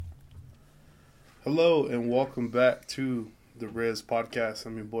Hello and welcome back to the Riz Podcast.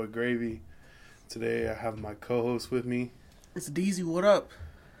 I'm your boy Gravy. Today I have my co-host with me. It's Deezzyy, what up?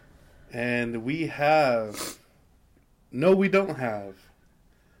 And we have... No, we don't have.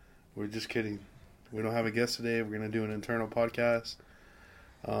 We're just kidding. We don't have a guest today. We're going to do an internal podcast.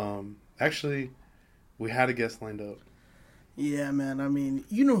 Actually, we had a guest lined up. Yeah, man, I mean,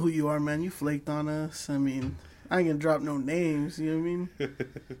 you know who you are, man. You flaked on us. I mean, I ain't gonna drop no names, you know what I mean?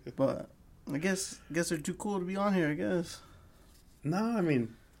 But I guess they're too cool to be on here, I guess. No, I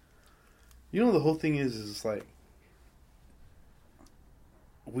mean, you know the whole thing is it's like,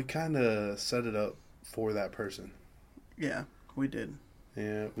 we kind of set it up for that person. Yeah, we did.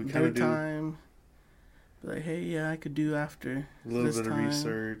 Yeah, we kind of do. Time. Like, hey, yeah, I could do after A little this bit time. of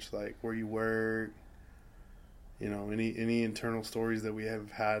research, like where you work, you know, any internal stories that we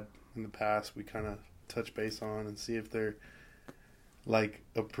have had in the past, we kind of touch base on and see if they're, like,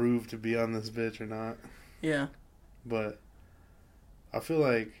 approved to be on this bitch or not. Yeah. But I feel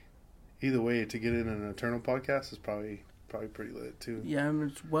like either way, to get in an internal podcast is probably pretty lit, too. Yeah, I mean,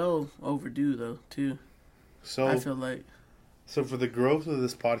 it's well overdue, though, too. So I feel like. So for the growth of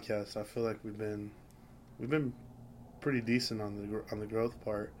this podcast, I feel like we've been pretty decent on the growth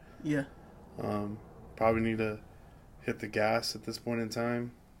part. Yeah. Probably need to hit the gas at this point in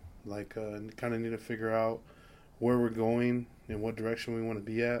time. Like, kind of need to figure out where we're going and what direction we want to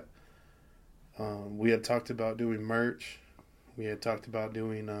be at. We had talked about doing merch. We had talked about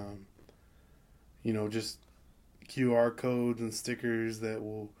doing, just QR codes and stickers that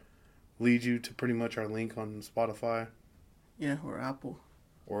will lead you to pretty much our link on Spotify. Yeah, or Apple.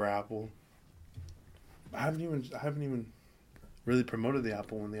 I haven't even really promoted the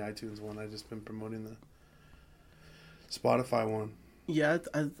Apple one, the iTunes one. I've just been promoting the Spotify one. Yeah,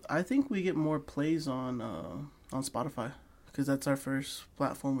 I think we get more plays on Spotify because that's our first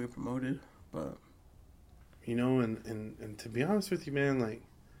platform we promoted. But you know, and to be honest with you, man, like,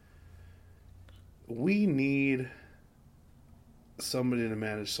 we need somebody to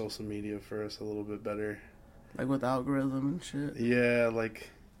manage social media for us a little bit better. Like with algorithm and shit. Yeah, like,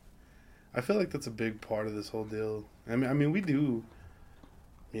 I feel like that's a big part of this whole deal. I mean, we do,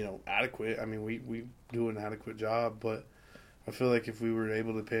 adequate. I mean, we do an adequate job, but I feel like if we were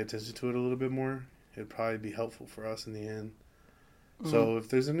able to pay attention to it a little bit more, it'd probably be helpful for us in the end. Mm-hmm. So if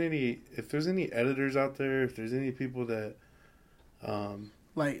there's any editors out there, if there's any people that,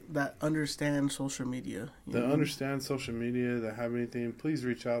 like that understand social media, understand social media, that have anything, please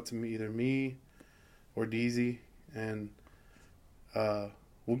reach out to me, either me or Deezzyy, and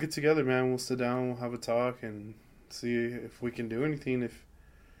we'll get together, man. We'll sit down, we'll have a talk, and see if we can do anything, if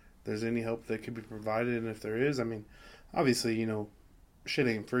there's any help that could be provided, and if there is, I mean, obviously, shit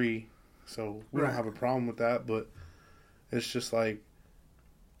ain't free, so we don't have a problem with that, but it's just like,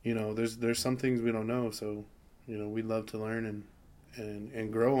 there's some things we don't know, so, we'd love to learn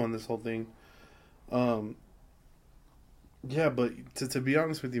and grow on this whole thing. Yeah, but to be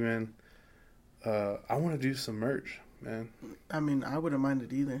honest with you, man, I want to do some merch, man. I mean, I wouldn't mind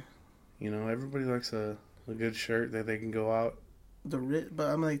it either. Everybody likes a good shirt that they can go out. But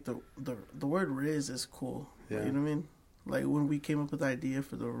I'm like, the word Riz is cool. Yeah. You know what I mean? Like, when we came up with the idea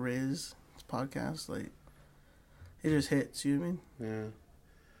for the Riz podcast, like, it just hits, you know what I mean? Yeah.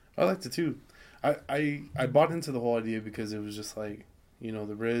 I liked it too. I bought into the whole idea because it was just like, the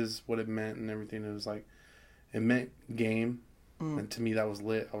Riz, what it meant and everything. It was like, it meant game. And to me, that was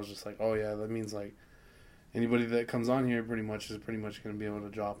lit. I was just like, oh yeah, that means like anybody that comes on here pretty much is going to be able to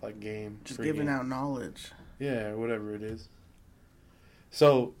drop like game. Just giving out knowledge. Yeah, or whatever it is.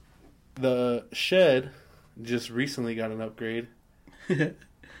 So, the shed just recently got an upgrade.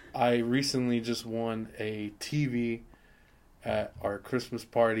 I recently just won a TV at our Christmas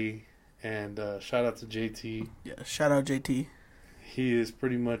party, and shout out to JT. Yeah, shout out JT. He is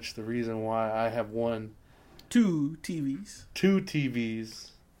pretty much the reason why I have won two TVs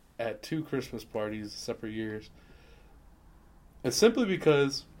at 2 Christmas parties, separate years. And simply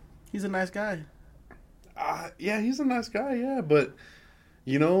because he's a nice guy. Yeah, he's a nice guy, yeah, but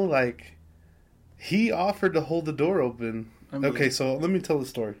like, he offered to hold the door open. Okay, so let me tell the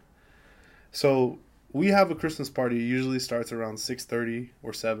story. So we have a Christmas party. It usually starts around 6:30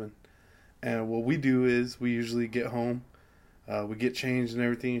 or 7. And what we do is we usually get home. We get changed and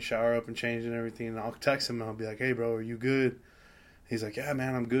everything, shower up and change and everything. And I'll text him and I'll be like, hey, bro, are you good? He's like, yeah,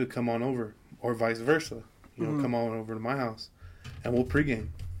 man, I'm good. Come on over. Or vice versa. Come on over to my house. And we'll pregame.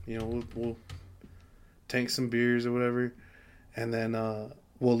 We'll tank some beers or whatever. And then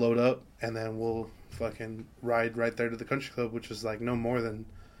we'll load up. And then we'll fucking ride right there to the country club, which is like no more than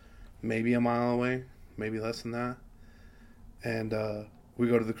maybe a mile away. Maybe less than that. And we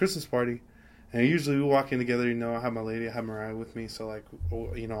go to the Christmas party. And usually we walk in together. You know, I have my lady, I have Mariah with me, so like,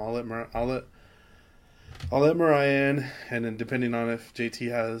 you know, I'll let Mariah in, and then depending on if JT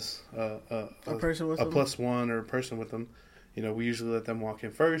has a person with a them? plus one or a person with them, you know, we usually let them walk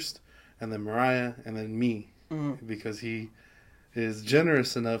in first, and then Mariah, and then me, because he is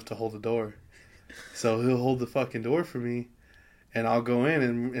generous enough to hold the door. So he'll hold the fucking door for me, and I'll go in,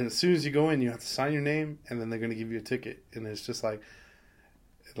 and as soon as you go in, you have to sign your name, and then they're going to give you a ticket. And it's just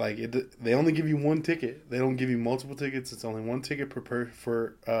they only give you one ticket. They don't give you multiple tickets. It's only one ticket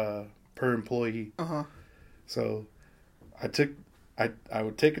per employee. Uh-huh. So I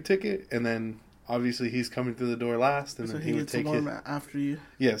would take a ticket, and then obviously he's coming through the door last, and so then he would take it after you.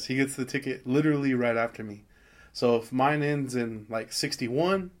 Yes, he gets the ticket literally right after me. So if mine ends in like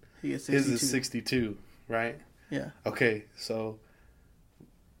 61, his is 62, right? Yeah. Okay, so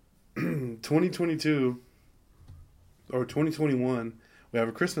 2022 or 2021, we have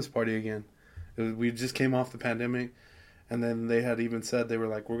a Christmas party again. We just came off the pandemic, and then they had even said, they were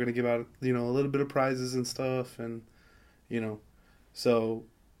like, we're going to give out, you know, a little bit of prizes and stuff, and, you know, so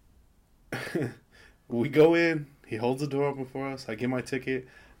we go in, he holds the door open for us, I get my ticket,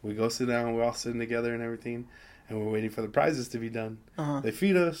 we go sit down, we're all sitting together and everything, and we're waiting for the prizes to be done. Uh-huh. They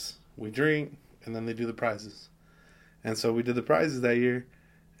feed us, we drink, and then they do the prizes. And so we did the prizes that year,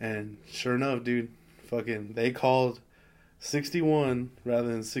 and sure enough, dude, fucking, they called 61 rather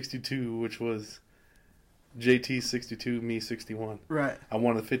than 62, which was JT 62, me 61. Right. I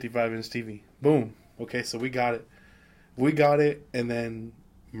won a 55-inch TV. Boom. Okay, so we got it. And then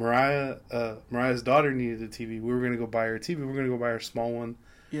Mariah's daughter needed a TV. We were going to go buy her a TV. We were going to go buy her a small one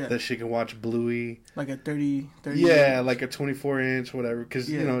that she can watch Bluey. Like a 30 Yeah, inch. like a 24-inch, whatever. Because,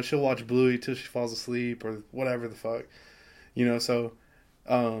 you know, she'll watch Bluey till she falls asleep or whatever the fuck. You know, so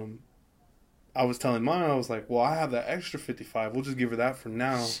I was telling mine, I was like, well, I have that extra 55. We'll just give her that for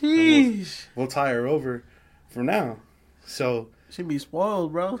now. Sheesh. We'll tie her over for now. So she'd be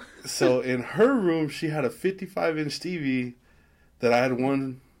spoiled, bro. So in her room, she had a 55-inch TV that I had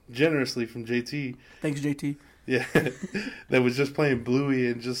won generously from JT. Thanks, JT. Yeah. That was just playing Bluey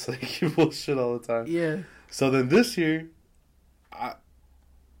and just like bullshit all the time. Yeah. So then this year,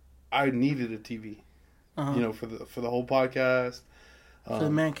 I needed a TV. Uh-huh. You know, for the whole podcast. For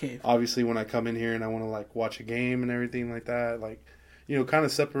the man cave. Obviously, when I come in here and I want to like watch a game and everything like that, like, you know, kind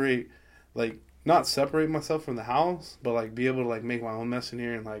of separate, like, not separate myself from the house, but like be able to like make my own mess in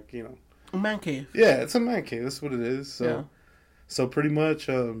here and like, you know, a man cave. Yeah, it's a man cave. That's what it is. So, so pretty much,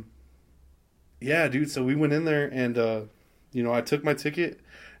 yeah, dude. So we went in there and, you know, I took my ticket.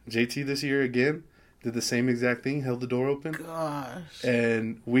 JT this year again did the same exact thing, held the door open. Gosh.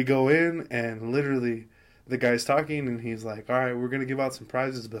 And we go in and literally the guy's talking and he's like, all right, we're going to give out some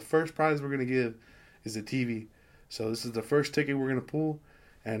prizes. The first prize we're going to give is a TV. So this is the first ticket we're going to pull.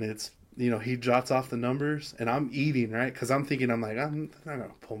 And it's, you know, he jots off the numbers and I'm eating, right? Because I'm thinking, I'm like, I'm not going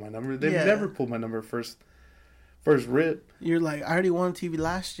to pull my number. They've never pulled my number first rip. You're like, I already won TV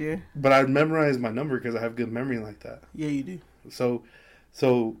last year. But I memorized my number because I have good memory like that. Yeah, you do.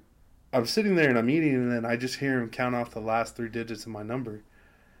 So I'm sitting there and I'm eating and then I just hear him count off the last 3 digits of my number.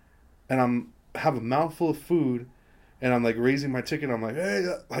 And have a mouthful of food and I'm like raising my ticket. I'm like, hey,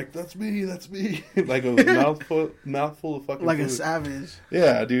 like that's me. Like a mouthful of fucking like food. A savage.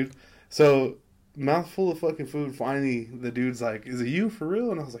 Yeah, dude. So mouthful of fucking food. Finally, the dude's like, is it you for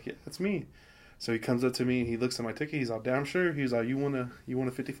real? And I was like, yeah, it's me. So he comes up to me and he looks at my ticket. He's all, damn sure. He's like, you want a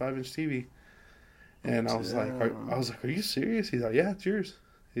 55-inch TV? And I was like, are you serious? He's like, yeah, it's yours.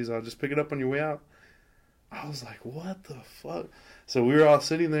 He's like, just pick it up on your way out. I was like, what the fuck? So we were all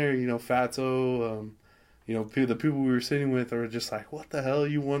sitting there, you know, Fatso, you know, the people we were sitting with are just like, what the hell?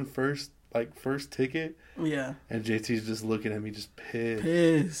 You won first ticket? Yeah. And JT's just looking at me, just pissed.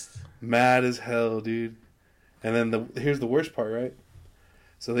 Pissed. Mad as hell, dude. And then here's the worst part, right?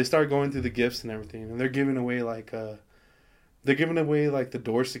 So they start going through the gifts and everything, and they're giving away like the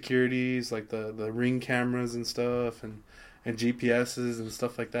door securities, like the Ring cameras and stuff, and GPSs and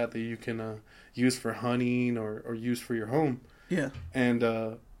stuff like that you can use for hunting or use for your home. Yeah.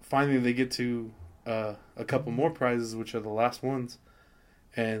 And finally they get to a couple more prizes, which are the last ones,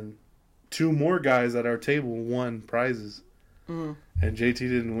 and 2 more guys at our table won prizes. Mm. And JT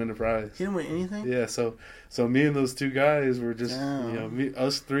didn't win a prize. He didn't win anything? Yeah, so me and those 2 guys were just, you know,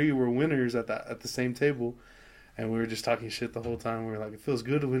 us 3 were winners at the same table. And we were just talking shit the whole time. We were like, it feels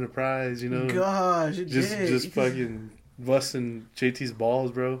good to win a prize, you know? Gosh, it did. Just fucking busting JT's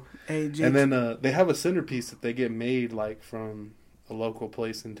balls, bro. Hey, JT. And then they have a centerpiece that they get made, like, from a local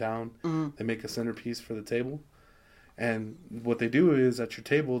place in town. Mm-hmm. They make a centerpiece for the table. And what they do is, at your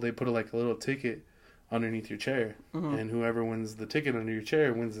table, they put, like, a little ticket underneath your chair, and whoever wins the ticket under your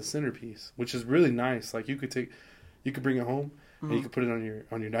chair wins the centerpiece, which is really nice. Like you could bring it home and you could put it on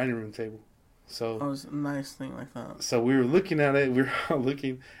your dining room table. So it was a nice thing like that. So we were looking at it. We were all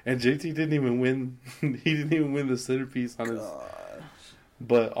looking, and JT didn't even win. He didn't even win the centerpiece on his.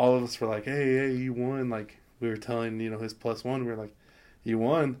 But all of us were like, "Hey, you won!" Like we were telling his +1. We were like, "You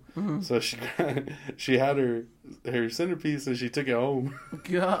won!" So she had her centerpiece and she took it home.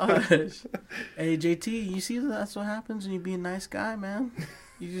 Gosh, hey JT, you see that's what happens when you be a nice guy, man.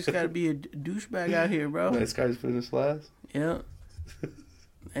 You just gotta be a douchebag out here, bro. Nice guys finish last. Yeah.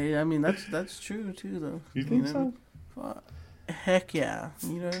 Hey, I mean that's true too, though. You think so? Heck yeah.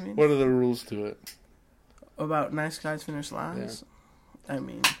 You know what I mean? What are the rules to it? About nice guys finish last? Yeah. I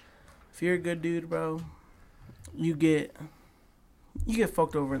mean, if you're a good dude, bro, you get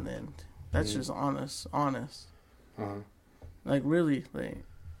fucked over in the end. That's just honest. Like really, like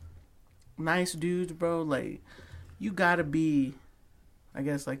nice dudes, bro. Like you gotta be, I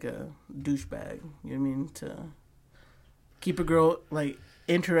guess, like a douchebag. You know what I mean? To keep a girl like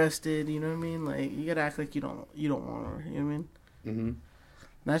interested. You know what I mean? Like you gotta act like you don't want her. You know what I mean? Mm-hmm.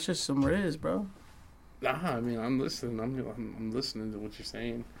 That's just some riz, bro. Nah, I mean I'm listening. I'm listening to what you're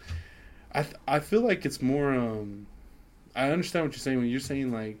saying. I feel like it's more. I understand what you're saying when you're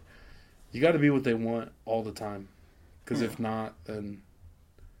saying like you got to be what they want all the time, because if not, then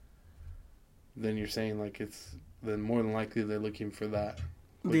you're saying like then more than likely they're looking for that.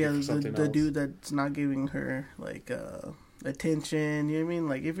 The dude that's not giving her like attention. You know what I mean?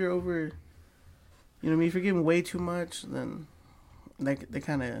 Like if you're over, you know what I mean. If you're giving way too much, then like they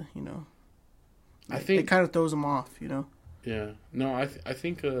kind of I think it kind of throws them off. Yeah. No, I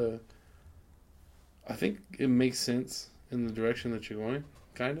think it makes sense in the direction that you're going,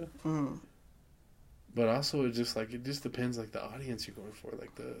 kind of. But also, it just depends, like, the audience you're going for.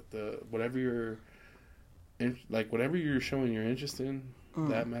 Like, the whatever you're showing your interest in,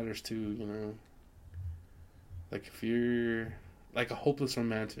 that matters too, Like, if you're, like, a hopeless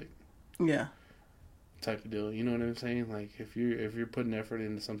romantic. Yeah. Type of deal. You know what I'm saying? Like, if you're putting effort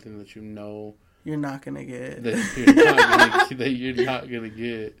into something that you know... You're not going to get. That you're not going to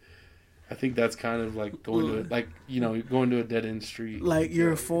get... I think that's kind of like going to a dead end street. Like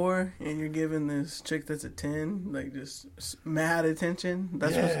you're a 4 and you're giving this chick that's a 10 like just mad attention.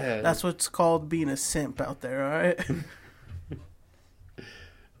 That's what's called being a simp out there. All right.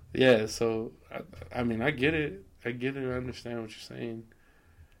 Yeah. So I mean I get it. I understand what you're saying.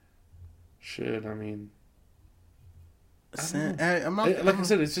 Shit. I mean. I'm not, like I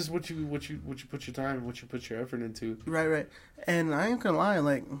said, it's just what you put your time, what you put your effort into. Right. And I ain't gonna lie,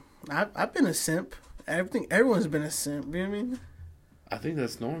 like I've been a simp. Everyone's been a simp. You know what I mean? I think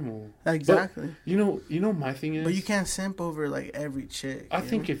that's normal. Exactly. But, you know, my thing is. But you can't simp over like every chick. I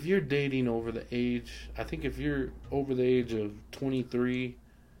think if you're dating over the age, if you're over the age of 23,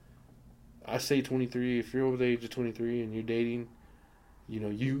 I say 23. If you're over the age of 23 and you're dating,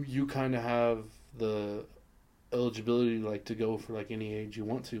 you kind of have the eligibility like to go for like any age you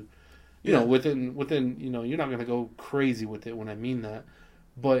want to, you know, within you're not gonna go crazy with it when I mean that,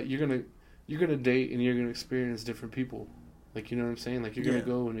 but you're gonna date and you're gonna experience different people, like, you know what I'm saying, like you're gonna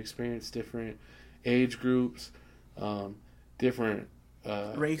go and experience different age groups, different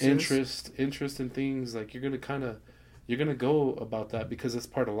races, interest in things, like you're gonna go about that because it's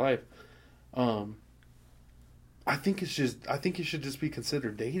part of life. I think it should just be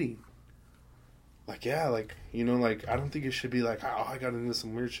considered dating. Like, yeah, like, like, I don't think it should be like, oh, I got into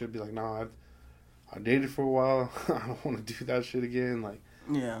some weird shit. Be like, no, I dated for a while. I don't want to do that shit again. Like,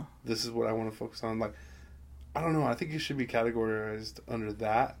 yeah, this is what I want to focus on. Like, I don't know. I think it should be categorized under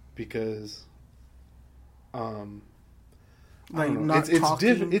that because, like, not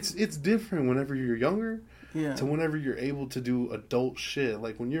it's different whenever you're younger, to whenever you're able to do adult shit.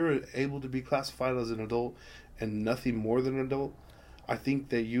 Like, when you're able to be classified as an adult and nothing more than an adult, I think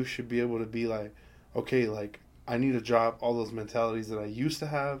that you should be able to be like, okay, like, I need to drop all those mentalities that I used to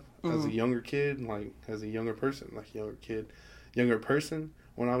have as a younger kid, like, as a younger person, younger person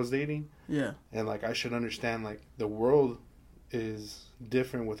when I was dating. Yeah. And, like, I should understand, like, the world is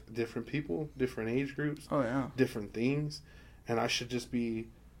different with different people, different age groups. Oh, yeah. Different things. And I should just be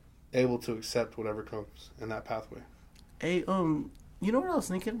able to accept whatever comes in that pathway. Hey, you know what I was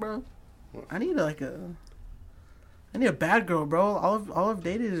thinking, bro? What? I need a bad girl, bro. All I've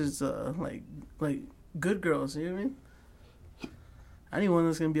dated is like good girls. You know what I mean? I need one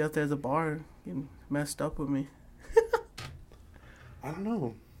that's gonna be out there at the bar getting messed up with me. I don't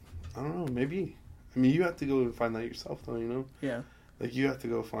know. Maybe. I mean, you have to go and find that yourself, though. You know? Yeah. Like, you have to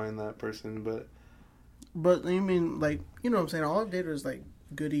go find that person, but you mean, like, you know what I'm saying? All I've dated is like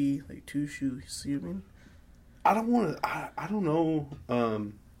goody, like two shoes. You know what I mean? I don't want to. I don't know.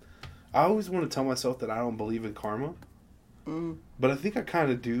 I always want to tell myself that I don't believe in karma, but I think I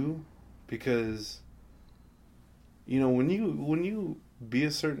kind of do, because when you be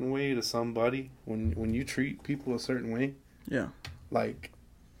a certain way to somebody, when you treat people a certain way, yeah, like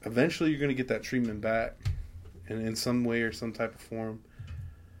eventually you're gonna get that treatment back, in some way or some type of form,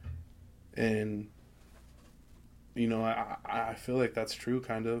 and I feel like that's true,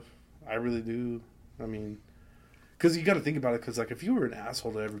 kind of. I really do. I mean, because you got to think about it. Because like, if you were an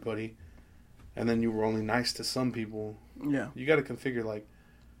asshole to everybody, and then you were only nice to some people, yeah, you got to configure like,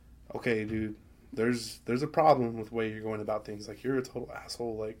 okay, dude, there's a problem with the way you're going about things. Like, you're a total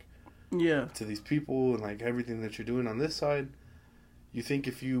asshole, like, yeah, to these people, and like everything that you're doing on this side. You think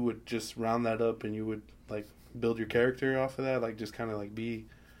if you would just round that up and you would like build your character off of that, like just kind of like be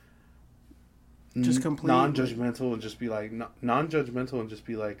just completely non-judgmental and just be like non-judgmental and just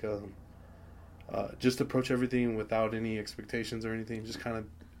be like just approach everything without any expectations or anything, just kind of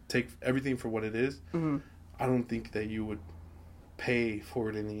take everything for what it is. Mm-hmm. I don't think that you would pay for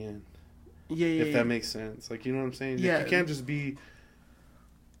it in the end. If that makes sense. Like, you know what I'm saying? Yeah. You can't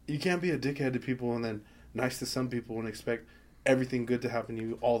be a dickhead to people and then nice to some people and expect everything good to happen to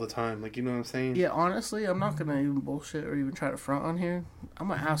you all the time. Like, you know what I'm saying? Yeah, honestly, I'm not gonna even bullshit or even try to front on here.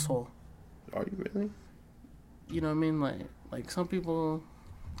 I'm an asshole. Are you really? You know what I mean? Like some people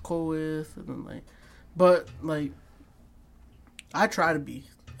cool with, and then but I try to be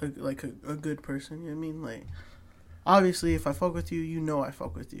a good person. You know what I mean? Like, obviously, if I fuck with you, I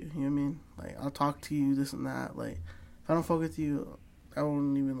fuck with you. You know what I mean? Like, I'll talk to you, this and that. Like, if I don't fuck with you, I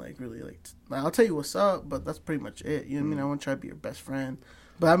won't even really I'll tell you what's up, but that's pretty much it. You know what I mean? I want to try to be your best friend,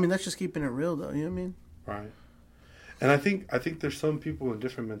 but I mean, that's just keeping it real, though. You know what I mean? Right. And I think there's some people in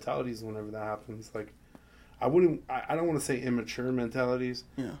different mentalities whenever that happens. Like, I don't want to say immature mentalities,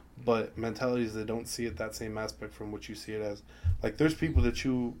 yeah, but mentalities that don't see it that same aspect from what you see it as. Like, there's people that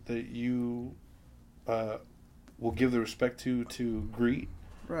you will give the respect to greet,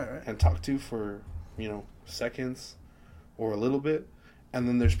 right, and talk to for seconds or a little bit, and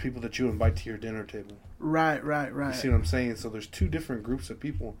then there's people that you invite to your dinner table. Right. You see what I'm saying? So there's two different groups of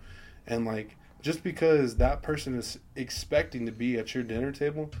people, and like, just because that person is expecting to be at your dinner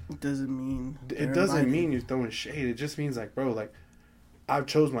table, it doesn't mean you're throwing shade. It just means like, bro, like, I've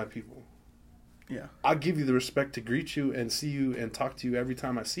chose my people. Yeah. I give you the respect to greet you and see you and talk to you every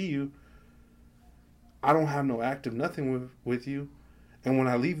time I see you. I don't have no active nothing with you. And when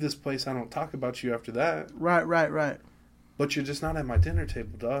I leave this place, I don't talk about you after that. Right. But you're just not at my dinner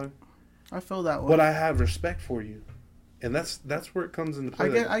table, dog. I feel that way. But I have respect for you. And that's where it comes into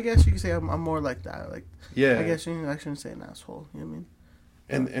play. I guess you could say I'm more like that. Like, yeah. I guess I shouldn't say an asshole. You know what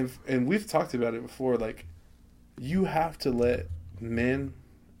I mean? And we've talked about it before. Like, you have to let men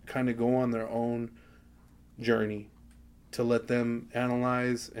kind of go on their own journey to let them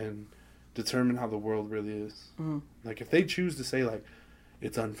analyze and determine how the world really is. Mm-hmm. Like, if they choose to say like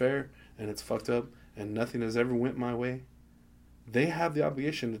it's unfair and it's fucked up and nothing has ever went my way, they have the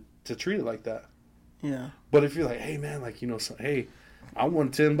obligation to treat it like that. Yeah. But if you're like, hey man, like, hey, I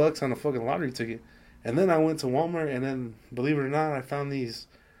won $10 on a fucking lottery ticket, and then I went to Walmart, and then, believe it or not, I found these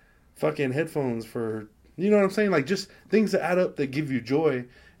fucking headphones for, you know what I'm saying? Like, just things that add up that give you joy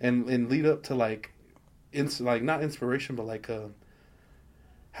and lead up to like not inspiration, but like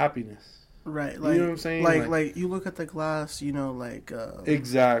happiness. Right. Like, you know what I'm saying? Like you look at the glass,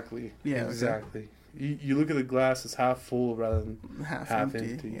 exactly. Yeah. Exactly. Okay. You look at the glass, it's half full rather than half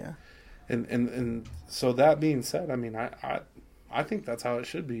empty. Yeah. And so that being said, I mean, I think that's how it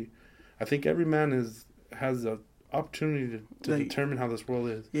should be. I think every man has the opportunity to determine how this world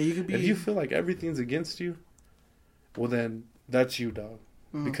is. Yeah, you could be. If you feel like everything's against you, well then that's you, dog.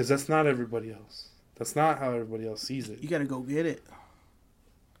 Mm-hmm. Because that's not everybody else. That's not how everybody else sees it. You got to go get it.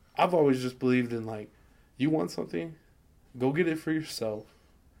 I've always just believed in, like, you want something, go get it for yourself.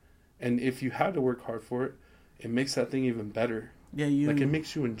 And if you had to work hard for it, it makes that thing even better. Yeah, it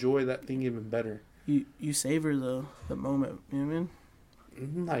makes you enjoy that thing even better. You savor the moment, you know what I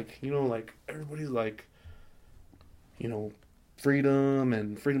mean? Like, like, everybody's like, freedom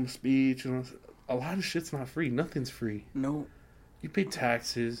and freedom of speech. A lot of shit's not free. Nothing's free. No. You pay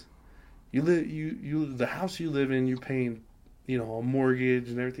taxes. You live, the house you live in, you're paying, a mortgage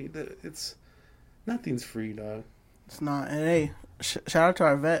and everything. Nothing's free, dog. It's not. And hey, shout out to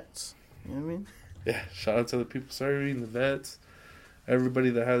our vets. You know what I mean? Yeah, shout out to the people serving, the vets, everybody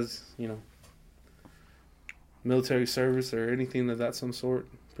that has, military service or anything of that some sort.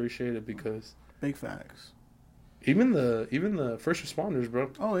 Appreciate it, because big facts. Even the first responders, bro.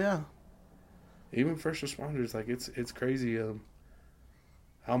 Oh yeah. Even first responders, like, it's crazy.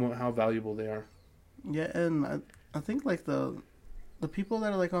 how valuable they are. Yeah, and I think like the people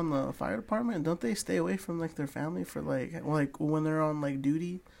that are like on the fire department, don't they stay away from like their family for like when they're on like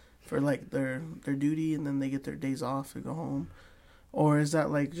duty for like their duty, and then they get their days off to go home? Or is that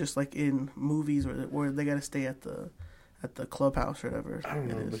like just like in movies where they got to stay at the clubhouse or whatever? I don't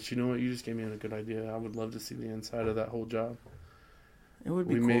know, but you know what? You just gave me a good idea. I would love to see the inside of that whole job. It would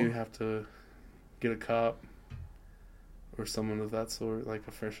be cool. We may have to get a cop or someone of that sort, like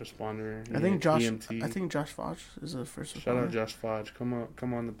a first responder. I think Josh. EMT. I think Josh Foch is a first responder. Shout out Josh Foch. Come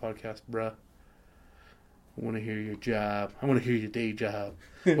on the podcast, bruh. I want to hear your job. I want to hear your day job.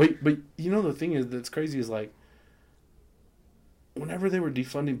 Wait, but you know the thing is that's crazy is like, whenever they were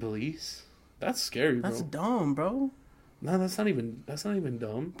defunding police, that's scary, bro. That's dumb, bro. No, that's not even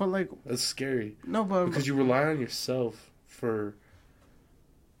dumb. But like, that's scary. No, but because you rely on yourself for.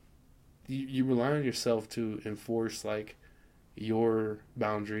 You rely on yourself to enforce like your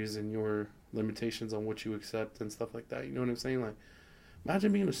boundaries and your limitations on what you accept and stuff like that. You know what I'm saying? Like,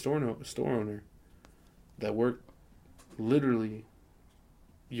 imagine being a store owner that worked literally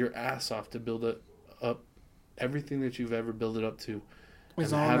your ass off to build up everything that you've ever built it up to, and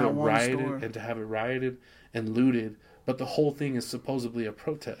to have it rioted and looted. But the whole thing is supposedly a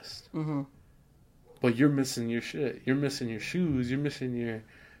protest. Mm-hmm. But you're missing your shit. You're missing your shoes. You're missing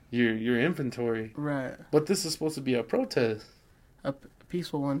your inventory. Right. But this is supposed to be a protest. A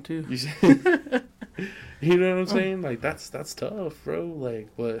peaceful one too. You know what I'm saying? Like that's tough, bro. Like,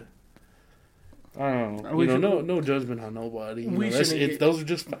 but I don't know. No judgment on nobody. Those are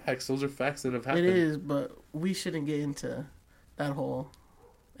just facts. Those are facts that have happened. It is, but we shouldn't get into that whole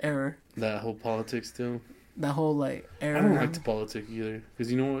error. That whole politics too. That whole like error. I don't like the politics either,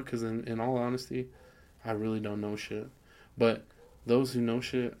 because you know what? Because in all honesty, I really don't know shit. But those who know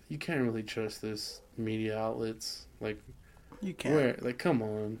shit, you can't really trust this media outlets. Like, you can't. Like, come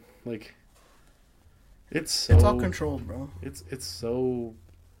on. Like, it's all controlled, bro. It's so,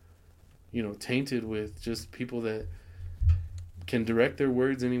 tainted with just people that can direct their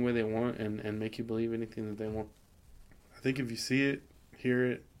words any way they want and make you believe anything that they want. I think if you see it, hear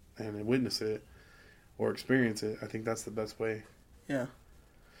it, and witness it, or experience it, I think that's the best way. Yeah.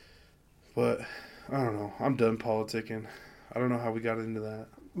 But, I don't know. I'm done politicking. I don't know how we got into that.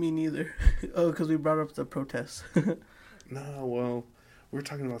 Me neither. Oh, because we brought up the protests. No, well, we're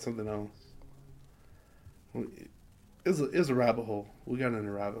talking about something else. It's a rabbit hole. We got in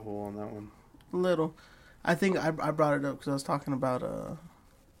a rabbit hole on that one. A little. I think I brought it up because I was talking about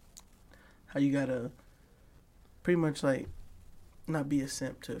how you gotta pretty much like not be a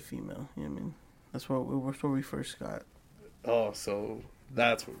simp to a female. You know what I mean? That's where we first got. Oh, so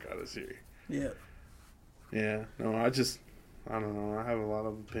that's what got us here. Yeah. Yeah. No, I don't know. I have a lot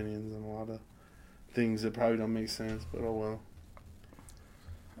of opinions and a lot of things that probably don't make sense, but oh well.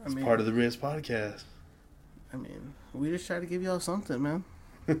 It's part of the Riz podcast. I mean, we just try to give y'all something, man.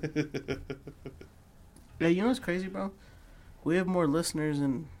 Yeah, you know what's crazy, bro? We have more listeners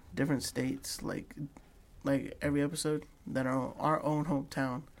in different states, like every episode, than our own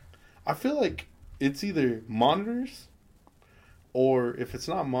hometown. I feel like it's either monitors, or if it's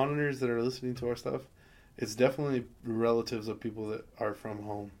not monitors that are listening to our stuff, it's definitely relatives of people that are from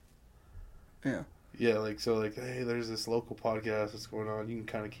home. Yeah. Yeah, hey, there's this local podcast that's going on. You can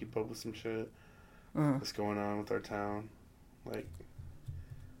kind of keep up with some shit that's going on with our town. Like,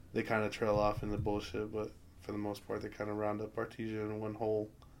 they kind of trail off in the bullshit, but for the most part, they kind of round up Artesia in one hole.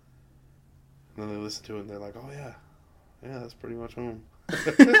 And then they listen to it, and they're like, oh, yeah, that's pretty much home.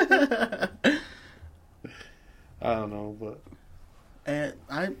 I don't know, but... And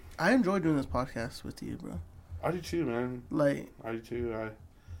I enjoy doing this podcast with you, bro. I do too, man. Like... I do too,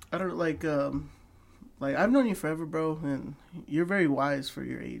 I don't, like, I've known you forever, bro, and you're very wise for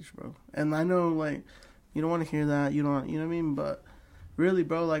your age, bro. And I know, like, you don't want to hear that, you know what I mean? But really,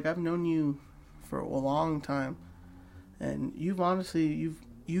 bro, like, I've known you for a long time, and you've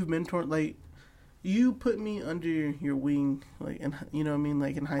mentored, like, you put me under your wing, like, you know what I mean,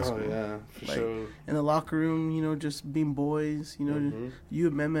 like, in high school. Oh, yeah, for like, sure. In the locker room, just being boys, you and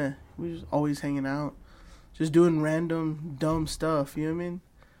Meme, we was always hanging out, just doing random, dumb stuff, you know what I mean?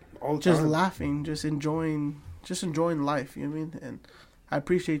 All the just time. Laughing, just enjoying life, you know what I mean? And I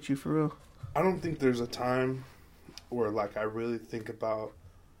appreciate you for real. I don't think there's a time where, like, I really think about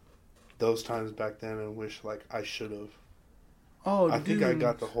those times back then and wish, like, I should have. Oh, I think I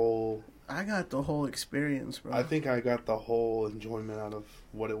got the whole experience, bro. I think I got the whole enjoyment out of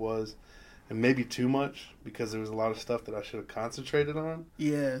what it was. And maybe too much, because there was a lot of stuff that I should have concentrated on.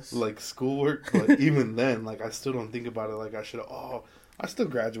 Yes. Like schoolwork. But even then, like, I still don't think about it like I should have. I still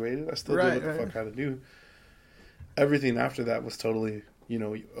graduated. I still did what the fuck I had to do. Everything after that was totally,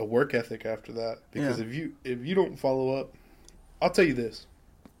 a work ethic after that. Because if you don't follow up, I'll tell you this.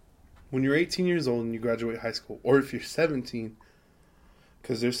 When you're 18 years old and you graduate high school, or if you're 17,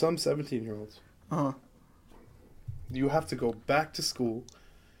 because there's some 17-year-olds, you have to go back to school,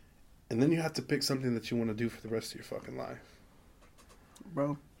 and then you have to pick something that you want to do for the rest of your fucking life.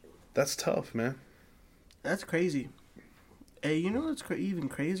 Bro. That's tough, man. That's crazy. Hey, you know what's even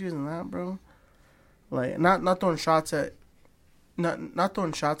crazier than that, bro? Like, not throwing shots at... Not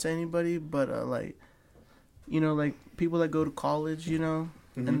throwing shots at anybody, but, like people that go to college,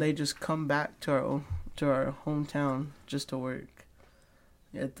 and they just come back to our hometown just to work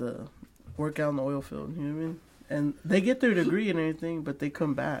work out in the oil field, you know what I mean? And they get their degree and everything, but they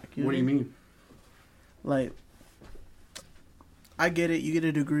come back. What do you mean? Like, I get it, you get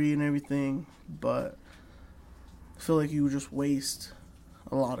a degree and everything, but I feel like you just waste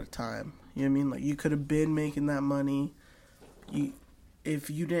a lot of time. You know what I mean? Like, you could have been making that money. If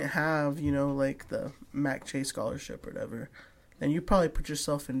you didn't have, like the Mac Chase scholarship or whatever, then you probably put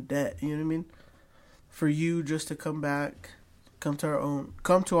yourself in debt. You know what I mean? For you just to come back, come to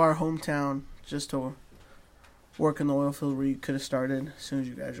our hometown just to work in the oil field where you could have started as soon as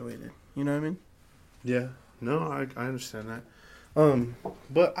you graduated. You know what I mean? Yeah. No, I understand that.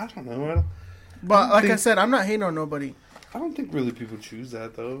 But I don't know. I said, I'm not hating on nobody. I don't think really people choose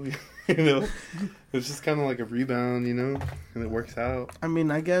that though. It's just kind of like a rebound, and it works out. I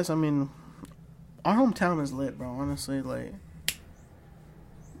mean, our hometown is lit, bro. Honestly, like,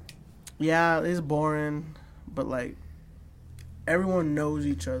 yeah, it's boring, but like, everyone knows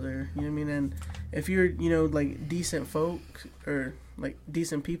each other. You know what I mean? And if you're, like decent folk or like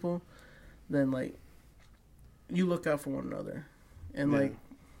decent people, then like, you look out for one another. And like,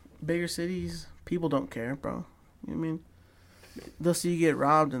 bigger cities, people don't care, bro. You know what I mean? They'll see you get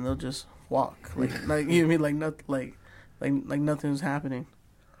robbed and they'll just walk, like you know what I mean, like nothing, like nothing's happening.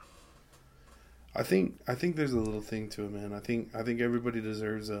 I think there's a little thing to it, man. I think everybody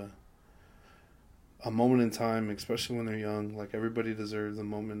deserves a moment in time, especially when they're young. Like, everybody deserves a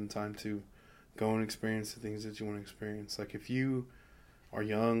moment in time to go and experience the things that you want to experience. Like, if you are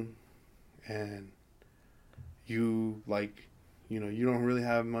young and you you don't really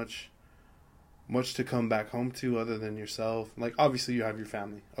have much to come back home to other than yourself. Like, obviously you have your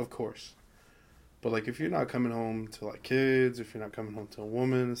family, of course. But like, if you're not coming home to like kids, if you're not coming home to a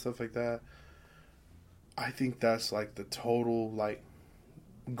woman and stuff like that, I think that's like the total like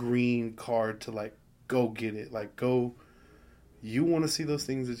green card to like go get it. Like, go, you want to see those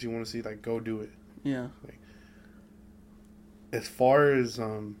things that you want to see, like, go do it. Yeah. Like, as far as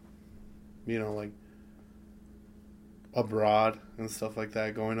like abroad and stuff like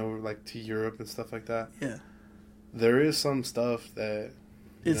that, going over like to Europe and stuff like that. Yeah. There is some stuff that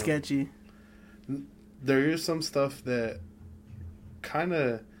it's sketchy. There is some stuff that kind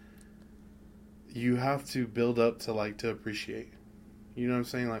of you have to build up to like to appreciate. You know what I'm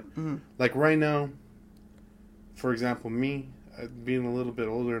saying? Like, like right now, for example, me being a little bit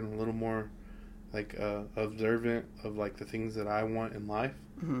older and a little more like observant of like the things that I want in life.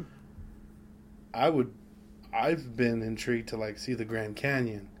 I've been intrigued to like see the Grand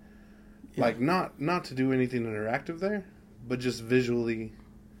Canyon, like not to do anything interactive there, but just visually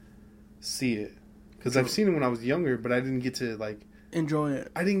see it, because I've seen it when I was younger, but I didn't get to like enjoy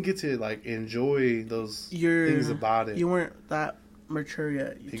it. I didn't get to like enjoy those things about it. You weren't that mature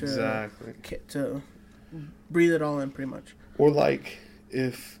yet. Exactly. To breathe it all in, pretty much. Or like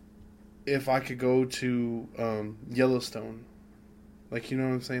if I could go to Yellowstone. Like, you know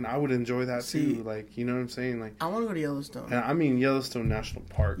what I'm saying? I would enjoy that too. Like, you know what I'm saying? Like, I want to go to Yellowstone. And I mean Yellowstone National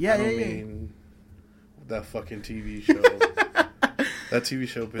Park. Yeah, I don't mean that fucking TV show. That TV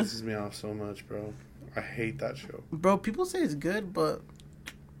show pisses me off so much, bro. I hate that show. Bro, people say it's good, but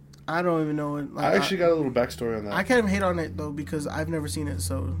I don't even know it. Like, I actually got a little backstory on that. I can't even hate on it though because I've never seen it.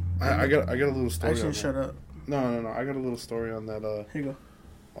 So I got a little story. I shouldn't shut up. No. I got a little story on that. Here you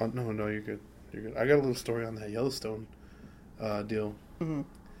go. No, you're good. You're good. I got a little story on that Yellowstone deal.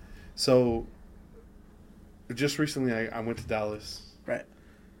 So just recently I went to Dallas. Right.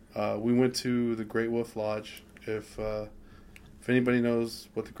 We went to the Great Wolf Lodge. If anybody knows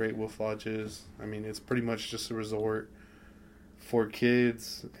what the Great Wolf Lodge is, I mean, it's pretty much just a resort for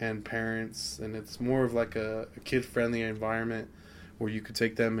kids and parents, and it's more of like a kid-friendly environment where you could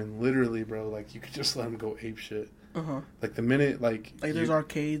take them and literally, bro, like, you could just let them go ape shit. Like, the minute, like there's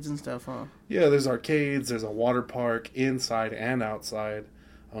arcades and stuff, huh? Yeah, there's arcades, there's a water park inside and outside.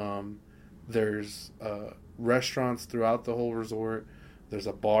 There's restaurants throughout the whole resort. There's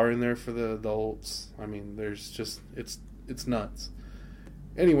a bar in there for the adults. I mean, there's just, it's nuts.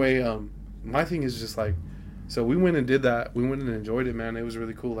 Anyway, my thing is just like, So we went and did that. We went and enjoyed it, man. It was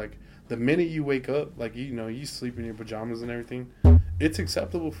really cool. Like, the minute you wake up, like, you sleep in your pajamas and everything, it's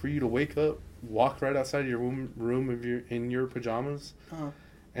acceptable for you to wake up, walk right outside your room if you're in your pajamas,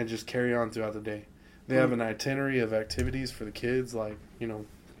 and just carry on throughout the day. They have an itinerary of activities for the kids, like,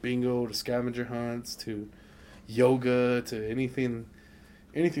 bingo to scavenger hunts to yoga to anything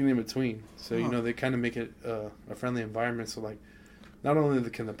in between. So, they kind of make it a friendly environment. So, like, not only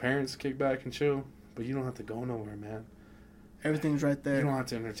can the parents kick back and chill, but you don't have to go nowhere, man. Everything's right there. You don't have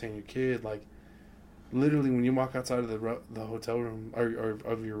to entertain your kid. Like, literally, when you walk outside of the hotel room or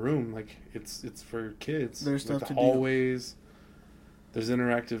of your room, like, it's for kids. There's stuff to hallways. There's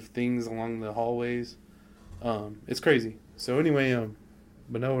interactive things along the hallways. It's crazy. So anyway,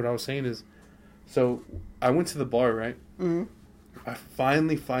 but no, what I was saying is, so I went to the bar, right? Mm-hmm. I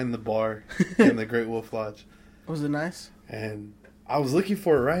finally find the bar in the Great Wolf Lodge. Was it nice? And I was looking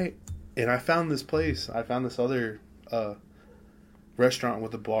for it, right? And I found this place. I found this other restaurant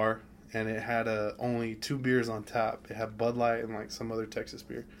with a bar, and it had only 2 beers on tap. It had Bud Light and, like, some other Texas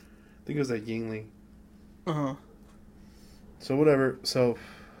beer. I think it was at Yingling. Uh-huh. So whatever. So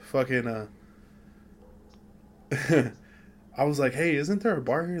fucking I was like, hey, isn't there a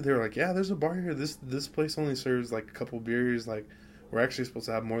bar here? They were like, yeah, there's a bar here. This place only serves, like, a couple beers. Like, we're actually supposed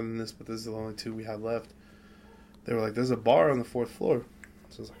to have more than this, but this is the only 2 we have left. They were like, there's a bar on the 4th floor.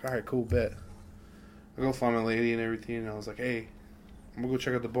 So I was like, all right, cool, bet. I go find my lady and everything, and I was like, hey, I'm gonna go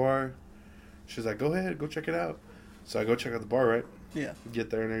check out the bar. She's like, go ahead, go check it out. So I go check out the bar, right? Yeah. Get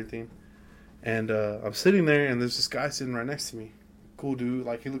there and everything. And I'm sitting there, and there's this guy sitting right next to me. Cool dude.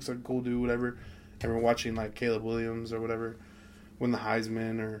 Like, he looks like a cool dude, whatever. And we're watching, like, Caleb Williams or whatever win the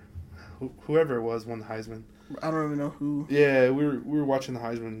Heisman, or whoever it was won the Heisman. I don't even know who. Yeah, we were watching the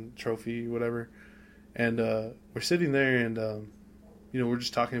Heisman Trophy, whatever. And we're sitting there, and, we're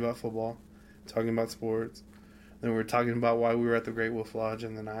just talking about football, talking about sports. Then we were talking about why we were at the Great Wolf Lodge.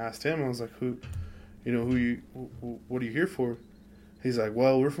 And then I asked him, I was like, what are you here for? He's like,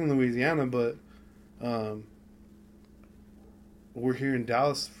 well, we're from Louisiana, but we're here in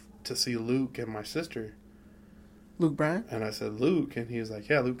Dallas to see Luke and my sister. Luke Bryant? And I said, Luke. And he was like,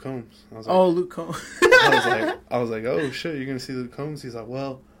 yeah, Luke Combs. I was like, Luke Combs. I was like, oh, shit, you're going to see Luke Combs? He's like,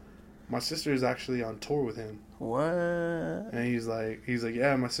 well, my sister is actually on tour with him. What? And he's like,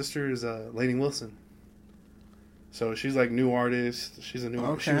 yeah, my sister is Lainey Wilson. So she's, like, new artist. She's a new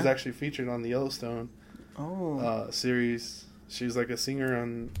artist. She was actually featured on the Yellowstone series. She's, like, a singer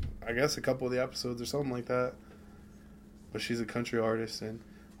on, I guess, a couple of the episodes or something like that. But she's a country artist. And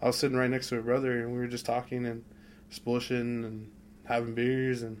I was sitting right next to her brother, and we were just talking and just bullshitting and having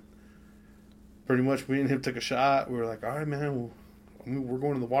beers. And pretty much me and him took a shot. We were like, all right, man, we're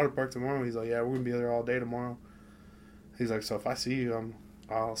going to the water park tomorrow. He's like, yeah, we're going to be there all day tomorrow. He's like, so if I see you,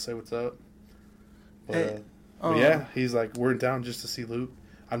 I'll say what's up. But, but yeah, he's like, we're in town just to see Luke.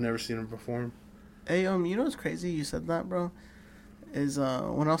 I've never seen him perform. Hey, you know what's crazy? You said that, bro. Is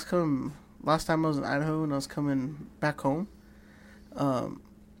when I was coming, last time I was in Idaho and I was coming back home,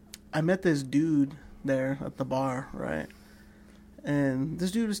 I met this dude there at the bar, right? And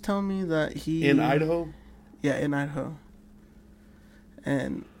this dude was telling me that he in Idaho. Yeah, in Idaho.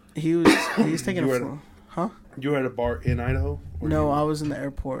 And he's taking a phone. Huh? You were at a bar in Idaho? No, I was in the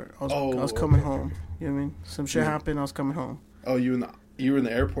airport. I was coming home. You know what I mean? Some shit happened. I was coming home. Oh, you were in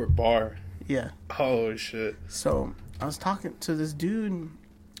the airport bar. Yeah. Oh shit. So I was talking to this dude.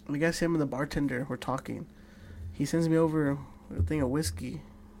 I guess him and the bartender were talking. He sends me over a thing of whiskey,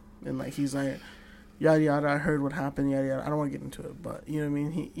 and like he's like, yada yada. I heard what happened. Yada yada. I don't want to get into it, but you know what I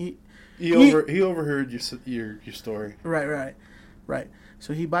mean. He overheard your story. Right.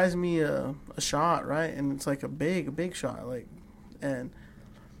 So he buys me a shot, right, and it's like a big shot, like, and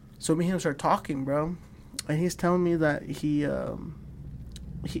so me and him start talking, bro, and he's telling me that he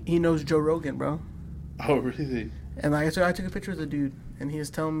knows Joe Rogan, bro. Oh, really? And like, so I took a picture of the dude, and he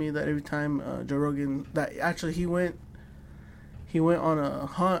was telling me that every time Joe Rogan, that actually he went on a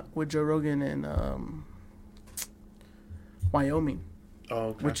hunt with Joe Rogan in Wyoming,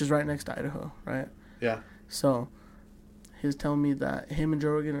 which is right next to Idaho, right? Yeah. So he was telling me that him and Joe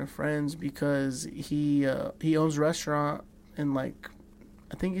Rogan are friends because he owns a restaurant in, like,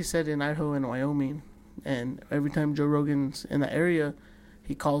 I think he said in Idaho and Wyoming, and every time Joe Rogan's in the area,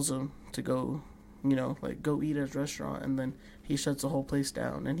 he calls him to go, like, go eat at his restaurant, and then he shuts the whole place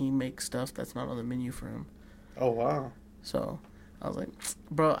down, and he makes stuff that's not on the menu for him. Oh, wow. So I was like,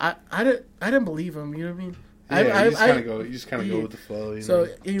 bro, I didn't believe him, you know what I mean? Yeah, you just kind of go with the flow, So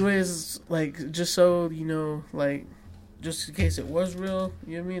anyways, like, just so, like, just in case it was real,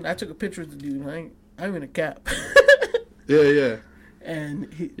 you know what I mean? I took a picture of the dude. I'm in a cap. Yeah.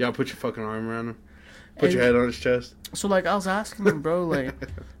 And y'all put your fucking arm around him. Put your head on his chest. So, like, I was asking him, bro, like,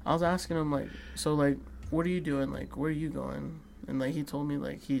 so, like, what are you doing? Like, where are you going? And, like, he told me,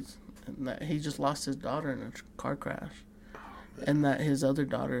 like, he just lost his daughter in a car crash. And that his other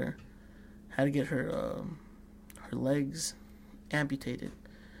daughter had to get her legs amputated.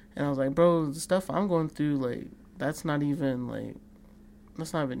 And I was like, bro, the stuff I'm going through, like, that's not even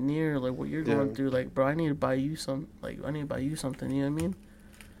near, like, what you're going through. Like, bro, I need to buy you something, you know what I mean?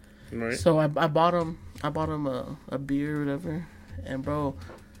 Right. So I bought him a beer or whatever. And, bro,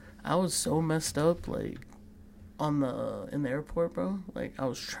 I was so messed up, like, in the airport, bro. Like, I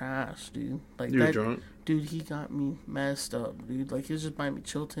was trash, dude. Like, you were drunk? Dude, he got me messed up, dude. Like, he was just buying me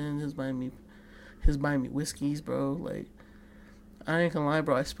Chilton, he was buying me whiskeys, bro. Like, I ain't gonna lie,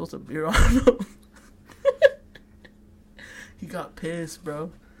 bro, I spilled a beer on him. He got pissed,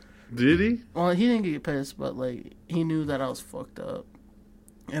 bro. Did he? Well, he didn't get pissed, but, like, he knew that I was fucked up.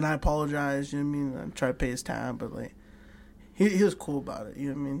 And I apologized, you know what I mean? I tried to pay his time, but, like, he was cool about it, you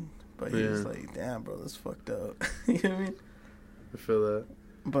know what I mean? But he was like, damn, bro, that's fucked up. You know what I mean? I feel that.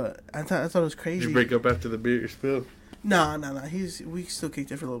 But I thought it was crazy. Did you break up after the beer spilled? No. We still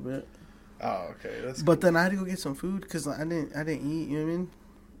kicked it for a little bit. Oh, okay. But then I had to go get some food because I didn't eat, you know what I mean?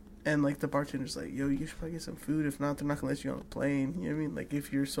 And, like, the bartender's like, yo, you should probably get some food. If not, they're not going to let you on the plane. You know what I mean? Like,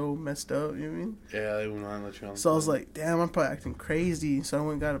 if you're so messed up, you know what I mean? Yeah, they won't let you on the plane. So I was like, damn, I'm probably acting crazy. So I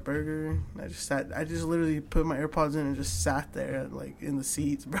went and got a burger. I just literally put my AirPods in and just sat there, like, in the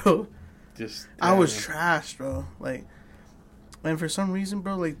seats, bro. I was trashed, bro. Like, and for some reason,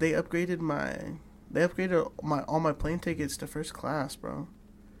 bro, like, they upgraded all my plane tickets to first class, bro.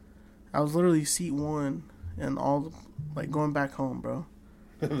 I was literally seat 1 and all, like, going back home, bro.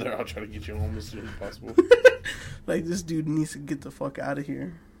 They're all trying to get you home as soon as possible. Like, this dude needs to get the fuck out of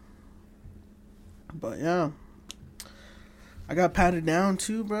here. But yeah, I got patted down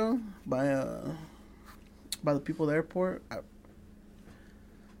too, bro, by the people at the airport,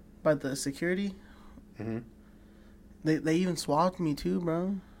 by the security. Mm-hmm. They even swabbed me too,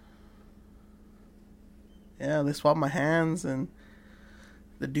 bro. Yeah, they swabbed my hands, and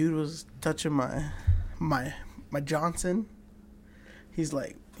the dude was touching my Johnson. He's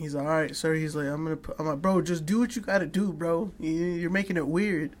like, all right, sir. He's like, I'm like, bro, just do what you gotta do, bro. You're making it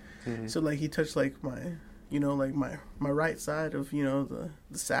weird. Mm-hmm. So, like, he touched, like, my right side of, the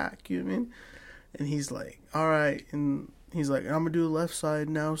sack, you know what I mean? And he's like, all right. And he's like, I'm gonna do the left side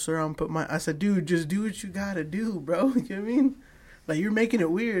now, sir. I said, dude, just do what you gotta do, bro. You know what I mean? Like, you're making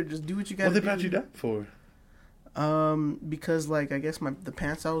it weird. Just do what you gotta do. What they pat you down for? Because, like, I guess the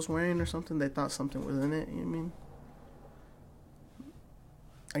pants I was wearing or something, they thought something was in it, you know what I mean?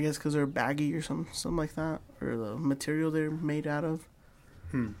 I guess because they're baggy or something like that. Or the material they're made out of.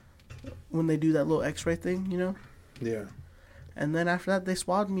 When they do that little x-ray thing, you know? Yeah. And then after that, they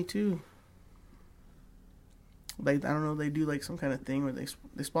swabbed me too. Like, I don't know, they do, like, some kind of thing where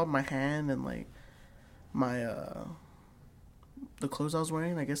they swabbed my hand and, like, my, the clothes I was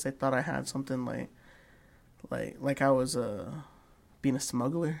wearing. I guess they thought I had something, like I was, being a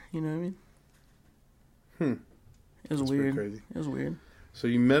smuggler, you know what I mean? It was That's weird. Crazy. It was weird. So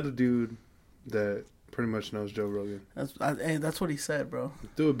you met a dude that pretty much knows Joe Rogan. That's what he said, bro.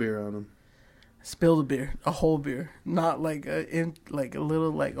 Do a beer on him. Spill the beer, a whole beer, not like a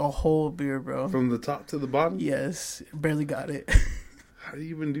little, like a whole beer, bro. From the top to the bottom. Yes, barely got it. How do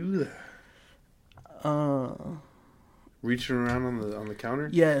you even do that? Reaching around on the counter.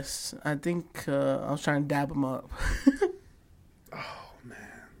 Yes, I think I was trying to dab him up. Oh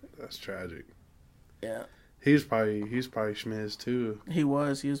man, that's tragic. Yeah. He's probably schmiz too. He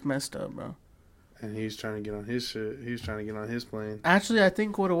was messed up, bro. And he's trying to get on his shit. He's trying to get on his plane. Actually, I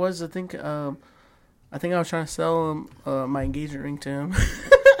think what it was, I think I was trying to sell him my engagement ring to him.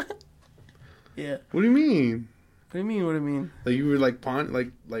 Yeah. What do you mean? What do you mean? What do you mean? Like, you were like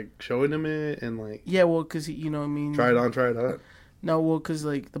showing him it and like. Yeah, well, cause you know what I mean. Try it on. No, well, cause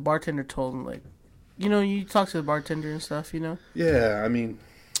like the bartender told him, like, you know, you talk to the bartender and stuff, you know. Yeah, I mean.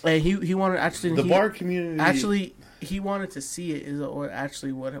 Hey, he wanted actually bar community. Actually, he wanted to see it. Or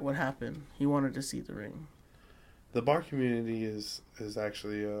actually, what happened? He wanted to see the ring. The bar community is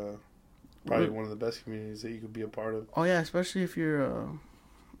actually probably one of the best communities that you could be a part of. Oh yeah, especially if you're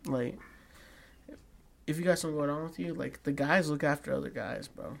like, if you got something going on with you, like the guys look after other guys,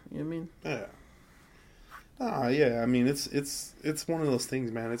 bro. You know what I mean? Yeah. Yeah. I mean, it's one of those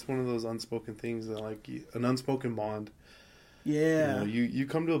things, man. It's one of those unspoken things that, like, an unspoken bond. Yeah. You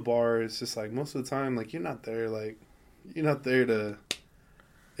come to a bar, it's just like most of the time, like, you're not there to,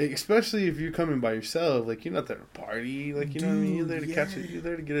 especially if you're coming by yourself, like, you're not there to party, like, you know what I mean? You're there to catch it, you're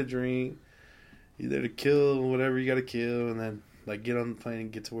there to get a drink, you're there to kill whatever you gotta kill, and then, like, get on the plane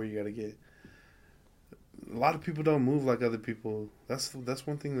and get to where you gotta get. a lot of people don't move like other people. That's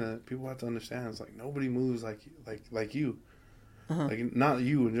one thing that people have to understand. It's like nobody moves like you. Uh-huh. Like not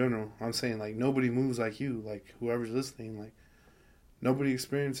you in general. I'm saying like nobody moves like you. Like whoever's listening, like nobody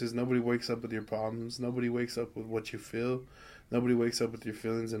experiences. Nobody wakes up with your problems. Nobody wakes up with what you feel. Nobody wakes up with your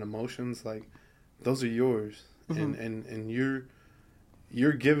feelings and emotions. Like those are yours, and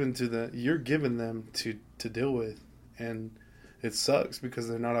you're given them to deal with, and it sucks because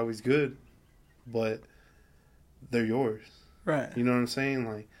they're not always good, but they're yours. Right. You know what I'm saying?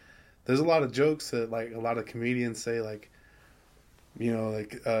 Like, there's a lot of jokes that, like, a lot of comedians say, like, you know,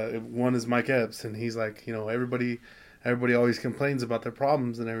 like, one is Mike Epps, and he's like, you know, everybody always complains about their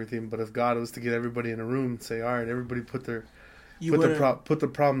problems and everything, but if God was to get everybody in a room and say, all right, everybody put the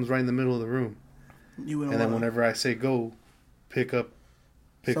problems right in the middle of the room. And then whenever I say go, pick up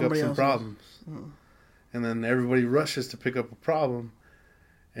some problems. And then everybody rushes to pick up a problem,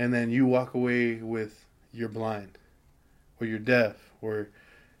 and then you walk away with you're blind, or you're deaf, or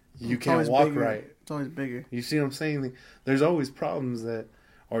you can't walk right. It's always bigger. You see what I'm saying? There's always problems that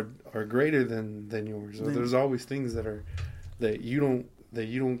are greater than yours. Or there's always things that you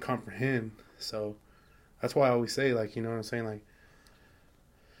don't comprehend. So that's why I always say, like, you know what I'm saying? Like,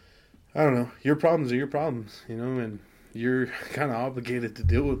 I don't know. Your problems are your problems, you know, and you're kind of obligated to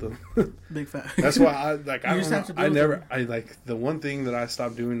deal with them. Big fact. That's why I like the one thing that I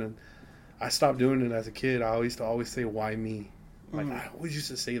stopped doing, and I stopped doing it as a kid. I used to always say, why me? Like, I always used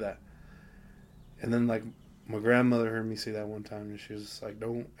to say that. And then, like, my grandmother heard me say that one time, and she was just like,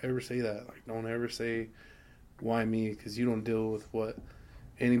 don't ever say that. Like, don't ever say, why me? Because you don't deal with what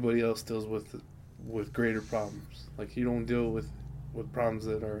anybody else deals with greater problems. Like, you don't deal with problems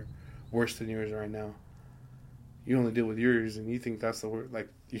that are worse than yours right now. You only deal with yours, and you think that's the worst. Like,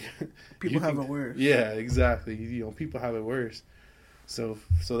 people have it worse. Yeah, exactly. You know, people have it worse. So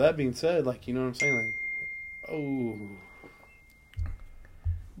that being said, like, you know what I'm saying? Like,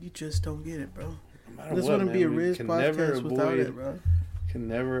 you just don't get it, bro. No this wouldn't be a Riz podcast without it, bro. Can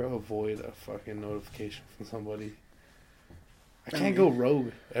never avoid a fucking notification from somebody. I can't go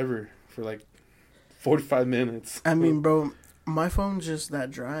rogue ever for like 45 minutes. I mean, bro, my phone's just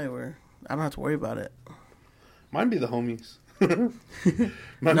that dry where I don't have to worry about it. Mine be the homies. No,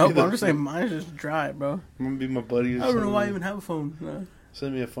 I'm just saying mine's just dry, bro. Mine be my buddies. I don't know why I even have a phone. No.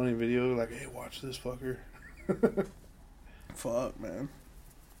 Send me a funny video like, hey, watch this fucker. Fuck, man.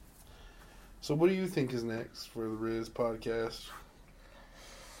 So what do you think is next for the Riz podcast?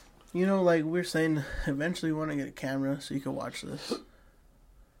 You know, like we're saying, eventually we want to get a camera so you can watch this.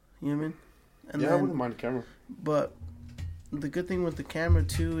 You know what I mean? And I wouldn't mind a camera. But the good thing with the camera,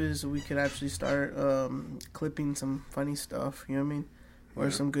 too, is we could actually start clipping some funny stuff, you know what I mean?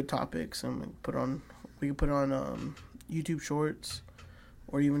 Or some good topics, and we could put on YouTube Shorts,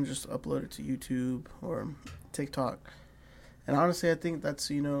 or even just upload it to YouTube or TikTok. And honestly, I think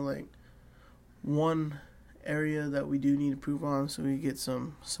that's, you know, like, one area that we do need to improve on so we get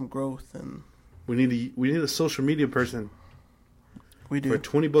some growth. And we need a social media person. We do. For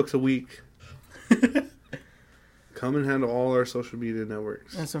 $20 a week. Come and handle all our social media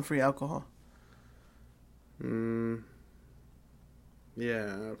networks. And some free alcohol. Yeah,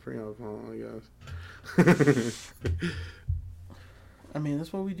 free alcohol, I guess. I mean,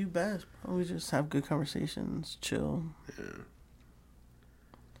 that's what we do best, bro. We just have good conversations, chill. Yeah.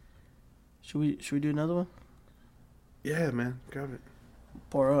 Should we do another one? Yeah, man. Got it.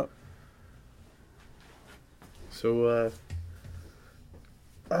 Pour up. So,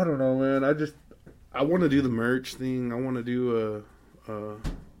 I don't know, man. I want to do the merch thing. I want to do a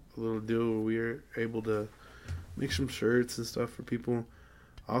little deal where we're able to make some shirts and stuff for people.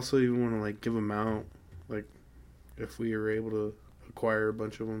 I also even want to, like, give them out, like, if we are able to acquire a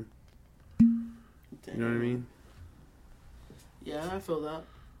bunch of them. Damn. You know what I mean? Yeah, I feel that.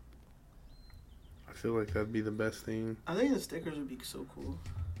 I feel like that'd be the best thing. I think the stickers would be so cool.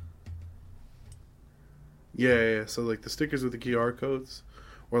 Yeah. So, like, the stickers with the QR codes,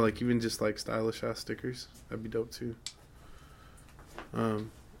 or, like, even just, like, stylish-ass stickers. That'd be dope, too.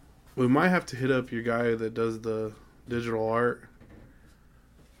 We might have to hit up your guy that does the digital art.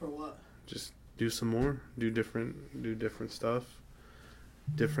 For what? Just do some more. Do different stuff.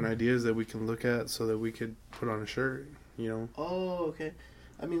 Different ideas that we can look at so that we could put on a shirt, you know? Oh, okay.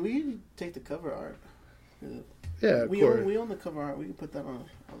 I mean, we can take the cover art. Yeah, we own the cover art. We can put that on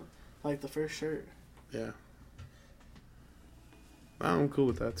like, the first shirt. Yeah. I'm cool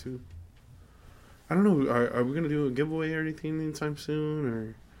with that, too. I don't know. Are we going to do a giveaway or anything anytime soon?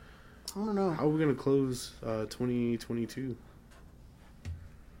 Or I don't know. How are we going to close 2022?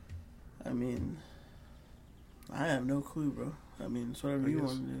 I mean, I have no clue, bro. I mean, it's whatever you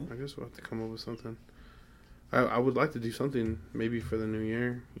want to do. I guess we'll have to come up with something. I would like to do something maybe for the new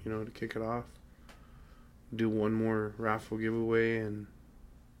year, to kick it off. Do one more raffle giveaway and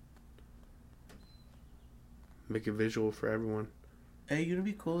make it visual for everyone. Hey, it'd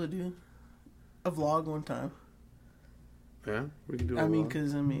be cool to do a vlog one time. Yeah, we can do.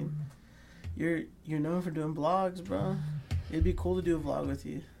 Because you're known for doing vlogs, bro. It'd be cool to do a vlog with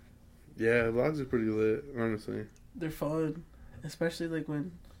you. Yeah, vlogs are pretty lit, honestly. They're fun, especially like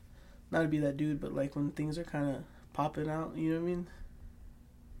when, not to be that dude, but like when things are kind of popping out. You know what I mean?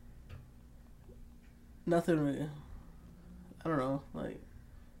 Nothing really. I don't know. Like,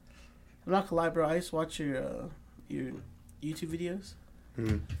 I'm not gonna lie, bro. I used to watch your YouTube videos.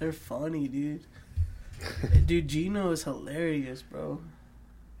 Mm-hmm. They're funny, dude. Dude, Gino is hilarious, bro.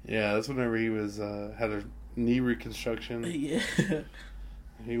 Yeah, that's whenever he was had a knee reconstruction. Yeah.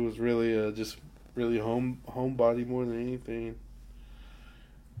 He was really just really homebody more than anything.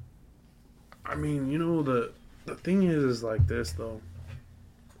 I mean, the thing is like this though.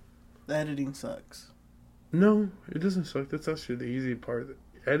 The editing sucks. No, it doesn't suck. That's actually the easy part.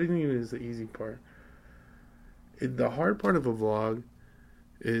 Editing is the easy part. The hard part of a vlog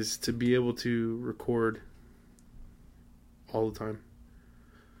is to be able to record all the time.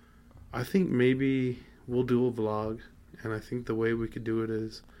 I think maybe we'll do a vlog, and I think the way we could do it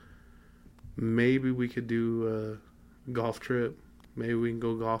is maybe we could do a golf trip. Maybe we can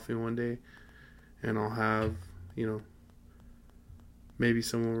go golfing one day, and I'll have, maybe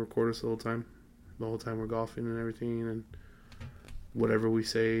someone record us the whole time we're golfing and everything, and whatever we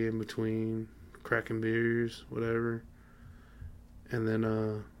say in between, cracking beers, whatever. And then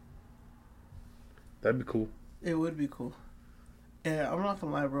that'd be cool. It would be cool. Yeah, I'm not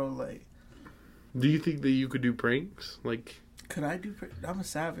gonna lie, bro. Like, do you think that you could do pranks? Like, could I do? I'm a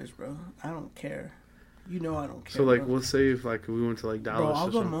savage, bro. I don't care. I don't care. So, like, bro. let's say if like we went to like Dallas. Bro, I'll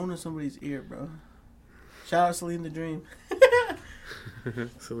go moan in somebody's ear, bro. Shout out Celine the Dream.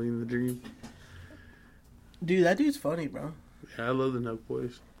 Celine the Dream. Dude, that dude's funny, bro. Yeah, I love the Nuck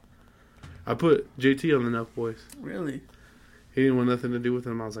Boys. I put JT on the Nuck Boys. Really? He didn't want nothing to do with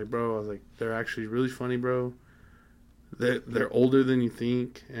them. I was like, they're actually really funny, bro. They're older than you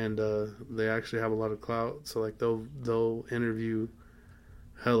think, and they actually have a lot of clout. So like they'll interview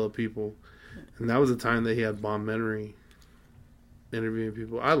hella people, and that was the time that he had Bob Menery interviewing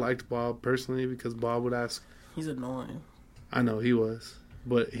people. I liked Bob personally because Bob would ask. He's annoying. I know he was,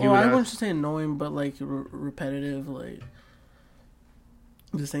 but he. Well, I wouldn't say annoying, but like repetitive, like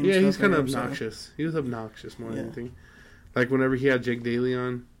the same. Yeah, stuff he's kind of episode. obnoxious. He was obnoxious more than anything. Like whenever he had Jake Daly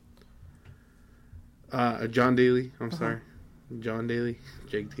on. John Daly. I'm sorry. John Daly.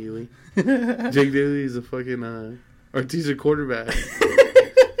 Jake Daly. Jake Daly is a fucking Artesia quarterback.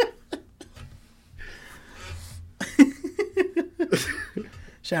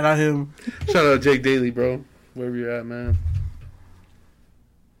 Shout out him. Shout out Jake Daly, bro. Wherever you're at, man.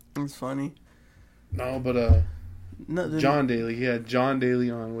 It's funny. No, but John Daly. He had John Daly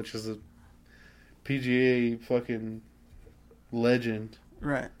on, which is a PGA fucking legend.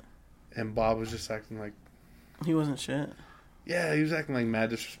 Right. And Bob was just acting like... He wasn't shit. Yeah, he was acting like mad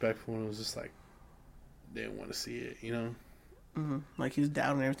disrespectful, and it was just like... Didn't want to see it, Mm-hmm. Like he was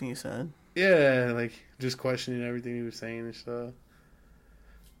doubting everything he said. Yeah, like just questioning everything he was saying and stuff.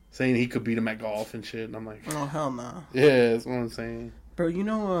 Saying he could beat him at golf and shit, and I'm like... Oh, hell nah. Yeah, that's what I'm saying. Bro,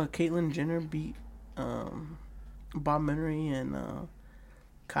 Caitlyn Jenner beat Bob Menery and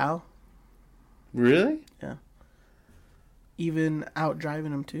Kyle? Really? Yeah. Even out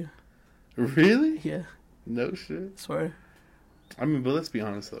driving him too. Really? Yeah. No shit. Swear. I mean, but let's be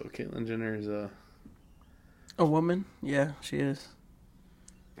honest though. Caitlyn Jenner is a woman? Yeah, she is.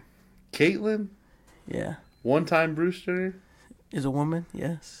 Caitlyn? Yeah. One-time Bruce Jenner? Is a woman?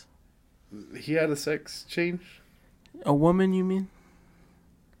 Yes. He had a sex change? A woman, you mean?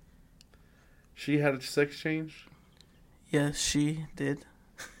 She had a sex change? Yes, she did.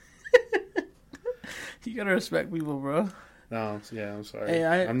 You gotta respect people, bro. No, yeah, I'm sorry. Hey,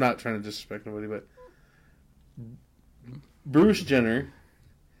 I'm not trying to disrespect nobody, but Bruce Jenner,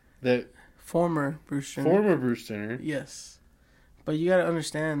 former Bruce Jenner. Yes, but you gotta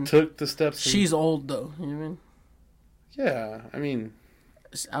understand. Took the steps. She's old though. You know what I mean? Yeah, I mean,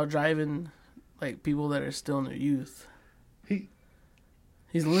 out driving like people that are still in their youth.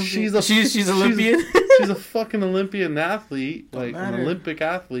 He's Olympian. She's Olympian. She's a fucking Olympian athlete, like an Olympic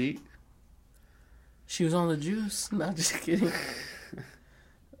athlete. She was on the juice. Not just kidding.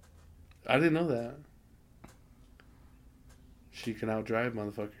 I didn't know that. She can outdrive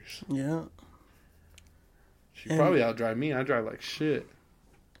motherfuckers. Yeah. She probably outdrive me. I drive like shit.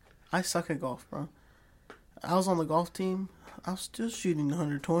 I suck at golf, bro. I was on the golf team. I was still shooting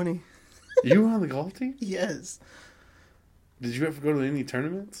 120. You were on the golf team? Yes. Did you ever go to any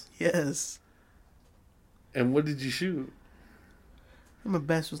tournaments? Yes. And what did you shoot? My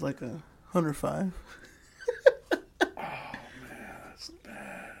best was like 105. Oh, man, that's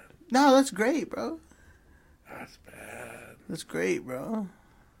bad. No, that's great, bro. That's bad. That's great, bro.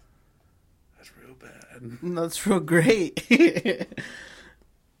 That's real bad. No, that's real great.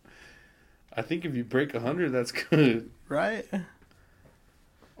 I think if you break 100, that's good. Right?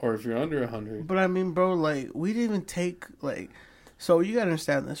 Or if you're under 100. But I mean, bro, like, we didn't even take, like... So, you gotta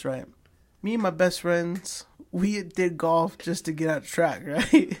understand this, right? Me and my best friends, we did golf just to get out the track,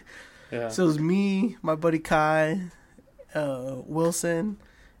 right? Yeah. So, it was me, my buddy Kai, Wilson,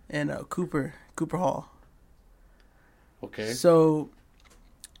 and Cooper Hall. Okay. So,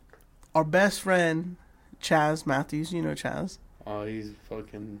 our best friend, Chaz Matthews, you know Chaz? Oh, he's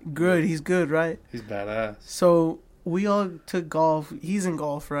fucking... Good, he's good, right? He's badass. So, we all took golf. He's in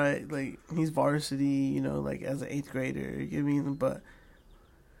golf, right? Like, he's varsity, you know, like, as an 8th grader, you know what I mean? But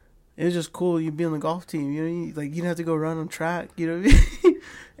it was just cool. You'd be on the golf team, you know? Like, you didn't have to go run on track, you know what I mean?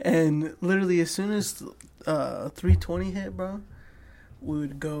 And literally, as soon as 3:20 hit, bro,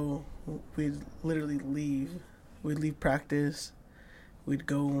 we'd literally leave. We'd leave practice. We'd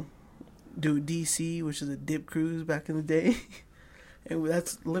go do DC, which is a dip cruise back in the day. And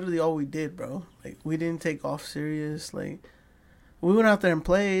that's literally all we did, bro. Like, we didn't take golf serious. Like, we went out there and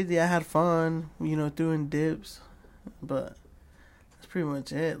played. Yeah, I had fun, you know, doing dips. But that's pretty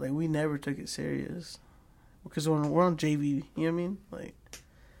much it. Like, we never took it serious. Because when we're on JV, you know what I mean? Like,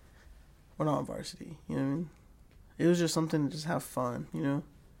 we're not on varsity, you know what I mean? It was just something to just have fun, you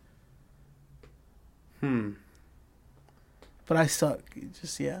know? But I suck.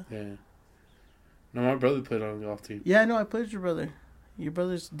 Just, yeah. Yeah. No, my brother played on the golf team. Yeah, I know. I played with your brother. Your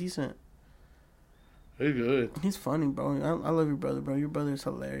brother's decent. He's good. He's funny, bro. I love your brother, bro. Your brother's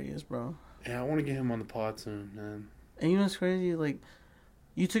hilarious, bro. Yeah, I want to get him on the pod soon, man. And you know what's crazy? Like,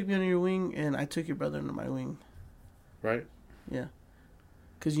 you took me under your wing, and I took your brother under my wing. Right? Yeah.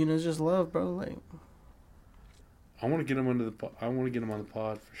 Because, you know, it's just love, bro. Like, I want to get him on the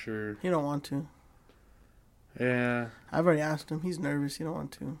pod for sure. he don't want to. Yeah. I've already asked him. He's nervous. He don't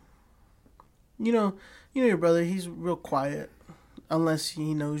want to. You know your brother. He's real quiet, unless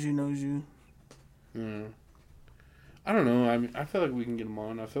he knows you. Yeah. I don't know. I mean, I feel like we can get him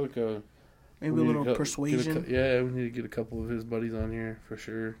on. I feel like maybe a little persuasion. Yeah, we need to get a couple of his buddies on here for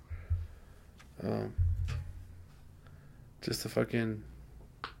sure. Just to fucking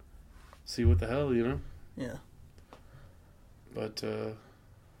see what the hell, you know? Yeah. But I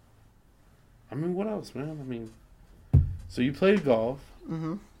mean, what else, man? I mean, so you played golf.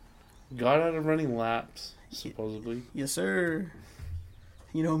 Mm-hmm. Got out of running laps, supposedly. Yes, sir.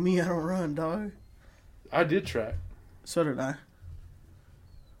 You know me, I don't run, dog. I did track. So did I.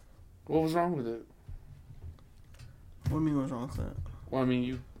 What was wrong with it? What do you mean what's wrong with that? Well, I mean,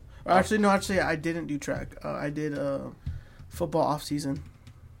 you... Actually, I didn't do track. I did football off season.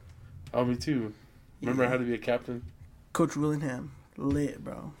 Oh, me too. Remember I had to be a captain? Coach Willingham. Lit,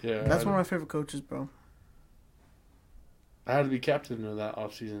 bro. Yeah. That's one of my favorite coaches, bro. I had to be captain of that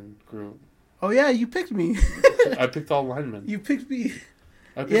off-season group. Oh, yeah, you picked me. I picked all linemen. You picked me.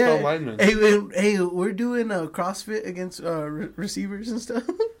 I picked all linemen. Hey, we're doing CrossFit against receivers and stuff.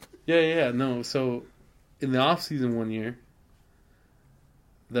 Yeah, no. So, in the off-season one year,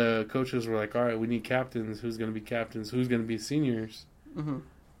 the coaches were like, all right, we need captains. Who's going to be captains? Who's going to be seniors? Mm-hmm.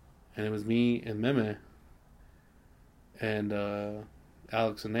 And it was me and Meme and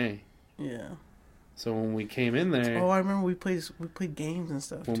Alex and A. Yeah. So when we came in there... Oh, I remember we played games and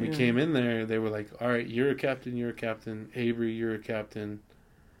stuff, When we came in there, they were like, all right, you're a captain. Avery, you're a captain.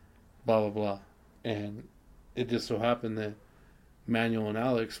 Blah, blah, blah. And it just so happened that Manuel and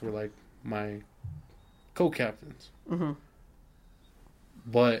Alex were like my co-captains. Mm-hmm.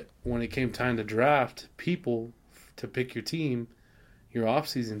 But when it came time to draft people to pick your team, your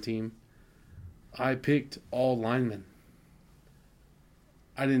off-season team, I picked all linemen.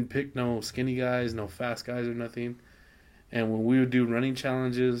 I didn't pick no skinny guys, no fast guys or nothing. And when we would do running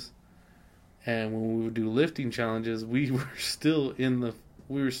challenges and when we would do lifting challenges, we were still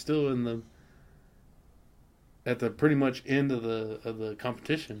at the pretty much end of the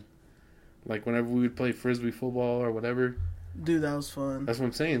competition. Like whenever we would play frisbee football or whatever. Dude, that was fun. That's what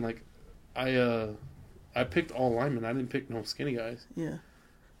I'm saying. Like I picked all linemen. I didn't pick no skinny guys. Yeah.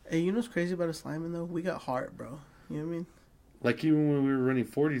 Hey, you know what's crazy about us linemen though? We got heart, bro. You know what I mean? Like even when we were running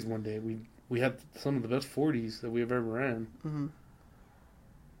 40s one day, we had some of the best 40s that we have ever ran. Mm-hmm.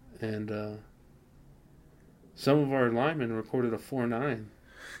 And some of our linemen recorded a 4.9.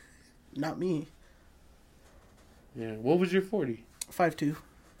 Not me. Yeah. What was your 40? 5'2".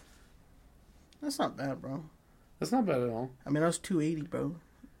 That's not bad, bro. That's not bad at all. I mean, I was 280, bro.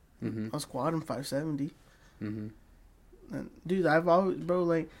 Mm-hmm. I was squatting 570. Mm-hmm. And, dude, I've always, bro,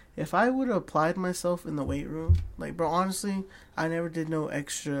 like, if I would have applied myself in the weight room, like, bro, honestly, I never did no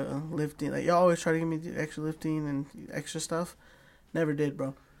extra lifting. Like, you always try to give me the extra lifting and extra stuff. Never did,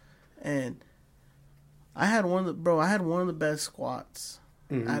 bro. And I had one of the best squats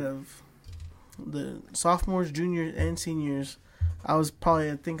out of the sophomores, juniors, and seniors. I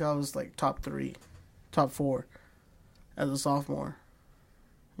think I was like top 3, top 4 as a sophomore.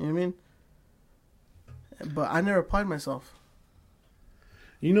 You know what I mean? But I never applied myself.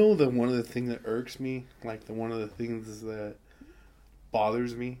 You know, one of the things that irks me, like one of the things that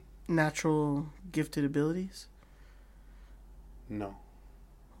bothers me? Natural gifted abilities? No.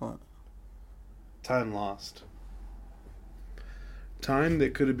 What? Time lost. Time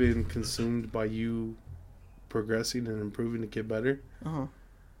that could have been consumed by you progressing and improving to get better. Uh-huh.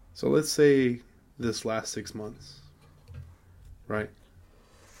 So let's say this last 6 months, right?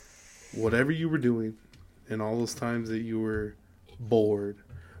 Whatever you were doing, and all those times that you were bored,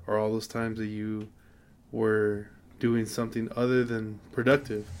 or all those times that you were doing something other than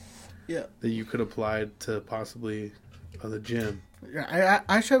productive, yeah, that you could apply to possibly the gym. Yeah,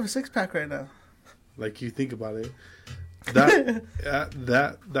 I should have a 6-pack right now. Like, you think about it,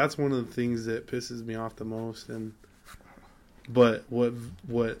 that's one of the things that pisses me off the most. But what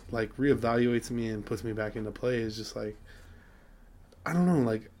like reevaluates me and puts me back into play is just like, I don't know,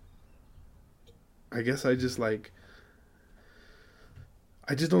 like, I guess I just don't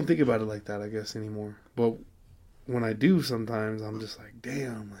think about it like that, I guess, anymore. But when I do, sometimes I'm just like,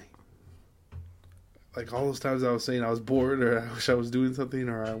 damn, like all those times I was saying I was bored, or I wish I was doing something,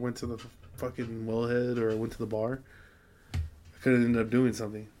 or I went to the fucking wellhead, or I went to the bar, I could have ended up doing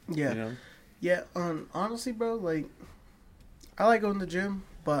something. Yeah. You know? Yeah, honestly, bro, like, I like going to the gym,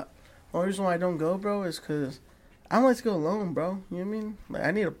 but the only reason why I don't go, bro, is because I don't like to go alone, bro. You know what I mean? Like,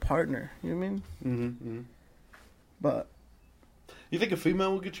 I need a partner. You know what I mean? Mm-hmm. Mm-hmm. But you think a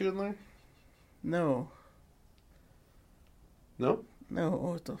female will get you in there? No. No? No,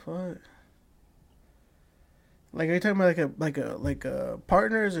 what the fuck? Like, are you talking about like a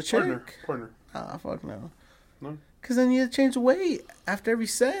partner as a chick? Partner. Ah, fuck no. No? Because then you have to change the weight after every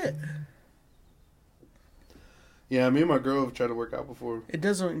set. Yeah, me and my girl have tried to work out before. It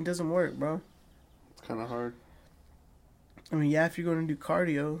doesn't work, bro. It's kind of hard. I mean, yeah, if you're going to do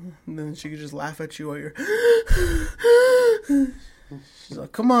cardio, then she could just laugh at you while you're... She's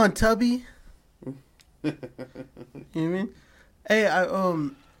like, come on, Tubby. You know what I mean? Hey,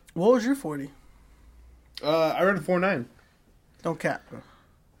 what was your 40? I ran a 4.9. Don't cap, bro.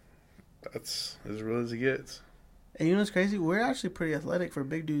 That's as real as it gets. And you know what's crazy? We're actually pretty athletic for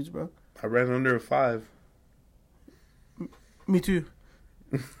big dudes, bro. I ran under a 5. Me too.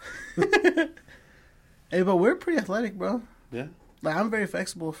 Hey, but we're pretty athletic, bro. Yeah. Like, I'm very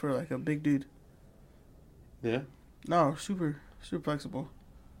flexible for, like, a big dude. Yeah? No, super flexible.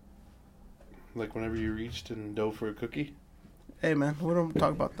 Like whenever you reached and dove for a cookie? Hey, man, we don't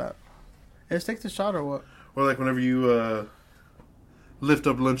talk about that. Hey, let's take the shot or what? Or like whenever you lift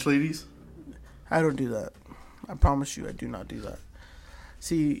up lunch ladies? I don't do that. I promise you, I do not do that.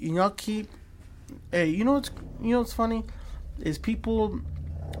 See, y'all keep... Hey, you know what's funny? Is people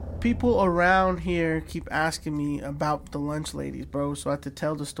around here keep asking me about the lunch ladies, bro. So I have to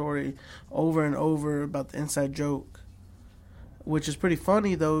tell the story over and over about the inside joke. Which is pretty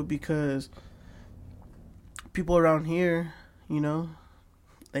funny, though, because people around here, you know,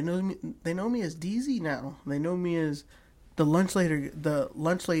 they know me as Deezzyy now. They know me as the lunch lady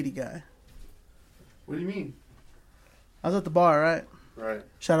guy. What do you mean? I was at the bar, right? Right.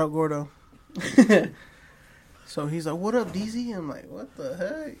 Shout out Gordo. So he's like, what up, Deezzyy? I'm like, what the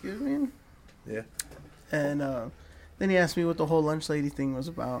heck? You know what I mean? Yeah. And then he asked me what the whole lunch lady thing was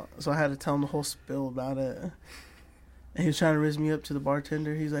about. So I had to tell him the whole spill about it. And he was trying to raise me up to the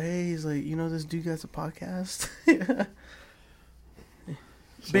bartender. He's like, hey, you know this dude got a podcast?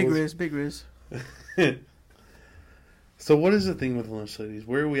 Big Riz. So what is the thing with the lunch ladies?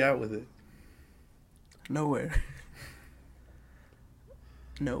 Where are we at with it? Nowhere.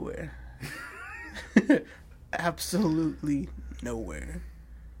 Absolutely nowhere.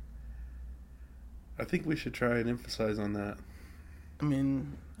 I think we should try and emphasize on that. I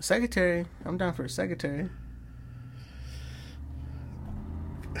mean, secretary. I'm down for a secretary.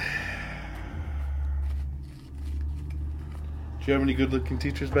 Do you have any good-looking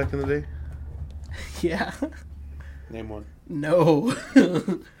teachers back in the day? Yeah. Name one. No.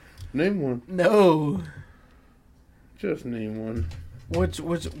 Name one. No. Just name one. Which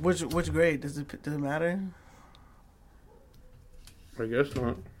grade? Does it matter? I guess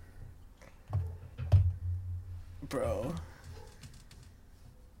not. Bro.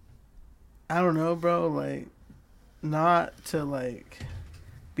 I don't know, bro. Like, not to, like,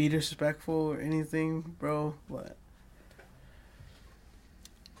 be disrespectful or anything, bro, but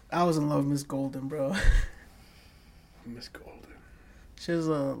I was in love with Miss Golden, bro. Miss Golden. She was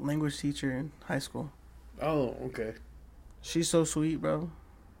a language teacher in high school. Oh, okay. She's so sweet, bro.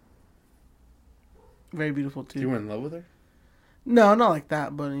 Very beautiful, too. You were in love with her? No, not like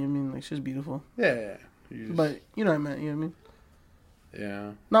that, but I mean, like, she's beautiful. Yeah. But, you know what I meant, you know what I mean?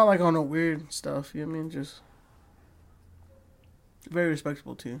 Yeah. Not like on a weird stuff, you know what I mean? Just very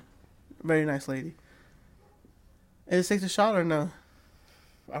respectable, too. Very nice lady. Is it take the shot or no?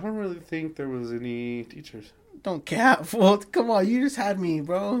 I don't really think there was any teachers. Don't cap, fool. Come on, you just had me,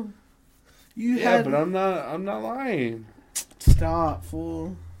 bro. But I'm not lying. Stop,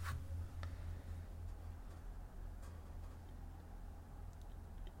 fool.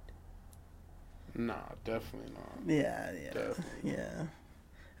 Nah, definitely not. Yeah. Definitely. Yeah.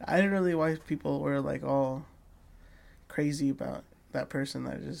 I didn't really why people were like all crazy about that person.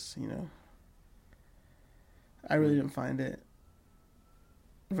 I just, I really didn't find it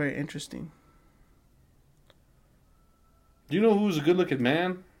very interesting. Do you know who's a good-looking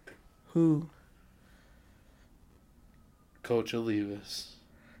man? Who? Coach Olivas.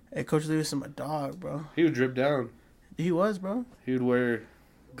 Hey, Coach Lewis is my dog, bro. He would drip down. He was, bro. He would wear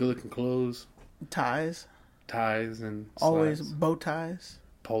good-looking clothes. Ties, and always slacks. bow ties,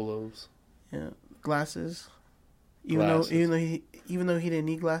 Polos. Yeah, glasses. Even though he didn't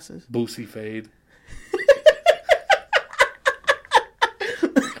need glasses. Boosie fade.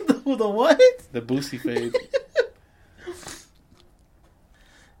 The what? The Boosie fade.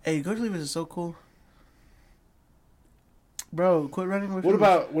 Hey, Coach Levis is so cool, bro. Quit running with. What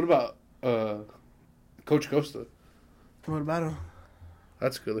about Coach Costa? What about him?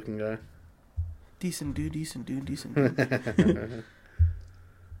 That's a good-looking guy. Decent dude. He's a decent guy.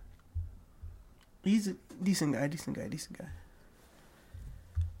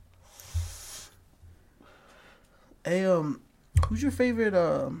 Hey, who's your favorite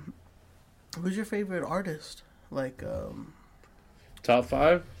artist? Like, Top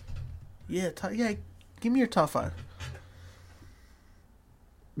 5? Yeah, give me your top 5.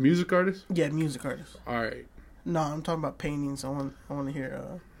 Music artists? Yeah, music artists. Alright. No, I'm talking about paintings. I want to hear,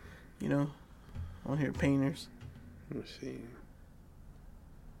 I want to hear painters. Let's see.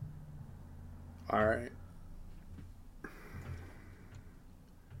 Alright.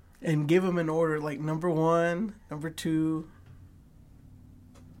 And give them an order, like number 1, number 2.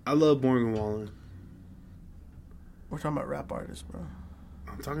 I love Morgan Wallen. We're talking about rap artists, bro.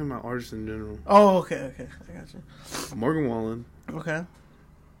 I'm talking about artists in general. Oh, okay. I got you. Morgan Wallen. Okay.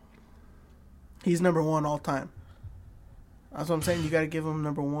 He's number 1 all time. That's what I'm saying. You got to give him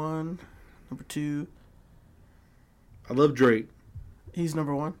number 1, number 2. I love Drake. He's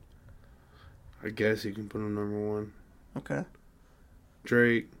number 1. I guess you can put him number 1. Okay.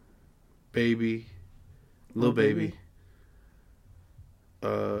 Drake, Baby, Lil Baby.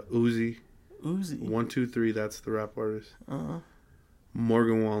 Uzi. 1, 2, 3. That's the rap artist.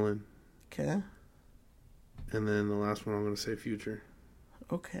 Morgan Wallen. Okay. And then the last one I'm gonna say Future.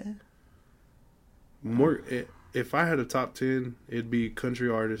 Okay. If I had a top 10, it'd be country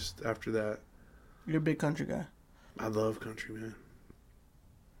artist after that. You're a big country guy. I love country, man.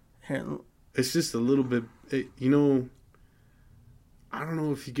 Here, it's just a little bit, I don't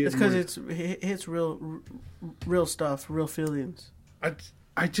know if you get. It's because it's real stuff, real feelings. I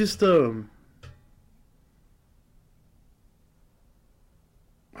just I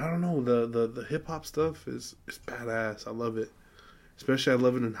don't know, the hip hop stuff is badass. I love it. Especially I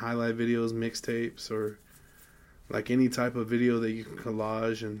love it in highlight videos, mixtapes, or like any type of video that you can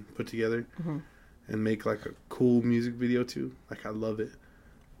collage and put together and make like a cool music video too. Like I love it.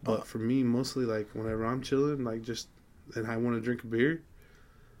 But for me, mostly like whenever I'm chilling, like just and I want to drink a beer,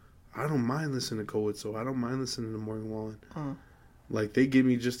 I don't mind listening to Coed, so I don't mind listening to Morgan Wallen. Like they give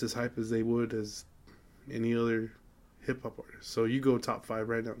me just as hype as they would as any other hip hop artist. So you go top 5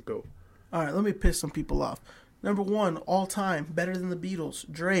 right now. Go. All right, let me piss some people off. Number 1, all time, better than the Beatles,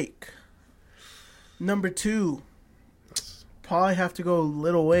 Drake. Number 2, probably have to go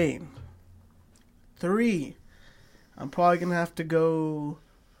Lil Wayne. 3, I'm probably gonna have to go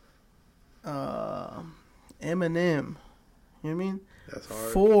Eminem. You know what I mean? That's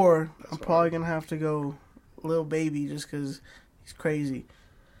hard. 4, I'm probably gonna have to go Lil Baby just because he's crazy.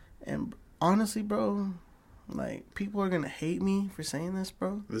 And honestly, bro, like people are gonna hate me for saying this,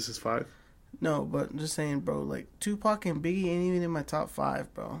 bro. This is 5? No, but I'm just saying, bro, like, Tupac and Biggie ain't even in my top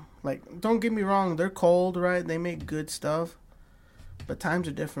 5, bro. Like, don't get me wrong, they're cold, right? They make good stuff. But times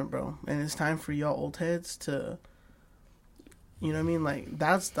are different, bro. And it's time for y'all old heads to You know what I mean? Like,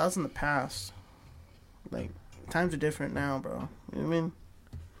 that's in the past. Like, times are different now, bro. You know what I mean?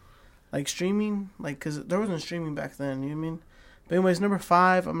 Like, streaming, like, because there wasn't streaming back then, you know what I mean? But anyways, number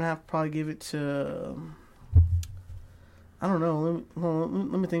 5, I'm going to have to probably give it to, I don't know.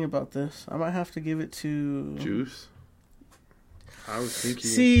 Let me think about this. I might have to give it to... Juice? I was thinking...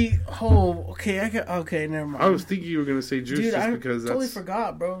 See, okay, never mind. I was thinking you were going to say Juice. Dude, just I because totally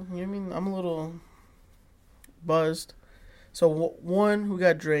forgot, bro. You know what I mean? I'm a little buzzed. So, 1, we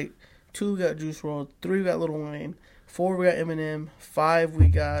got Drake. 2, we got Juice WRLD. 3, we got Lil Wayne. 4, we got Eminem. 5, we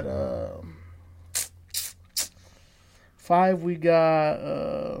got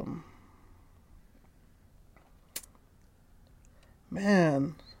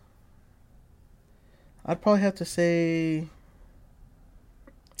man, I'd probably have to say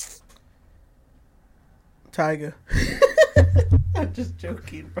Tyga. I'm just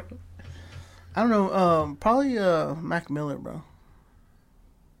joking, bro. I don't know. Probably Mac Miller, bro.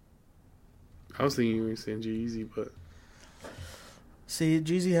 I was thinking you were saying G-Eazy, but... See,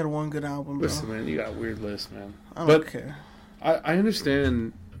 Deezzyy had one good album, bro. Listen, man, you got a weird list, man. I don't care. I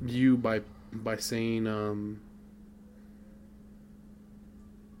understand you by saying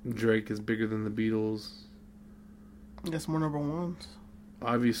Drake is bigger than the Beatles. I guess more number ones.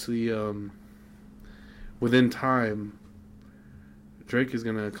 Obviously, within time, Drake is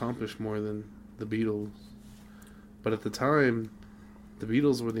going to accomplish more than the Beatles. But at the time, the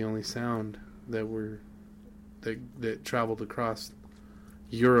Beatles were the only sound that traveled across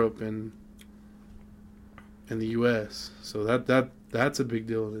Europe and the U.S. So that's a big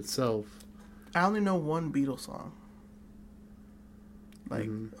deal in itself. I only know one Beatles song.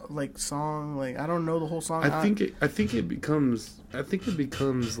 Like song, like I don't know the whole song. I think it becomes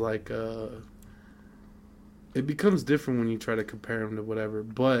like it becomes different when you try to compare them to whatever.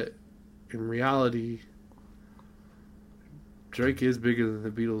 But in reality, Drake is bigger than the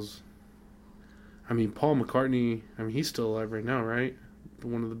Beatles. I mean, Paul McCartney. I mean, he's still alive right now, right?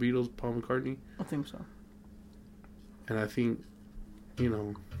 One of the Beatles, Paul McCartney. I think so. And I think,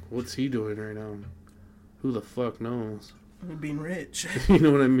 what's he doing right now? Who the fuck knows? Being rich. You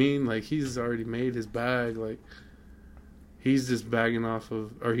know what I mean? Like, he's already made his bag. Like, he's just banking off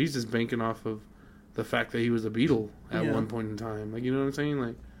of the fact that he was a Beatle at one point in time. Like, you know what I'm saying?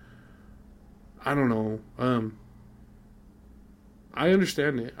 Like, I don't know. I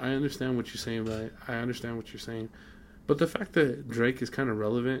understand it. I understand what you're saying, but I understand what you're saying. But the fact that Drake is kind of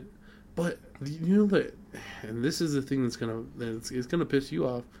relevant, but you know that, and this is the thing it's gonna piss you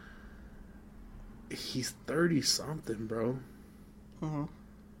off. He's 30 something, bro. Mm-hmm.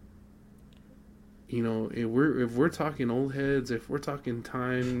 You know, if we're talking old heads, if we're talking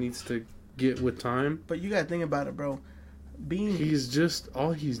time needs to get with time. But you gotta think about it, bro. He's just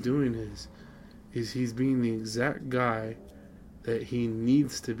all he's doing is he's being the exact guy that he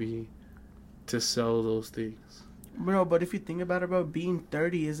needs to be to sell those things. Bro, but if you think about it, bro, being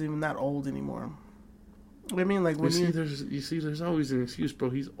 30 isn't even that old anymore. I mean, like, when there's always an excuse, bro.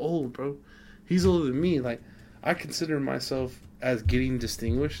 He's old, bro. He's older than me. Like, I consider myself as getting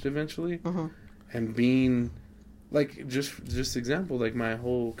distinguished eventually, and being, like, just example, like my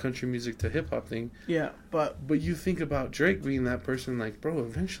whole country music to hip hop thing. Yeah, but you think about Drake being that person, like, bro,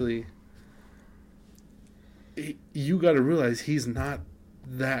 eventually, you got to realize he's not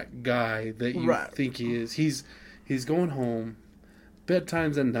that guy that you think he is. He's going home,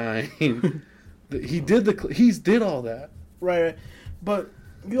 bedtime's at 9. He did all that. Right. But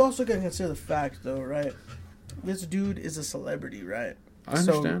you also got to consider the fact, though, right? This dude is a celebrity, right? I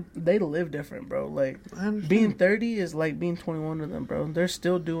understand. So they live different, bro. Like, being 30 is like being 21 to them, bro. They're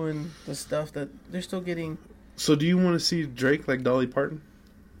still doing the stuff that they're still getting. So do you want to see Drake like Dolly Parton?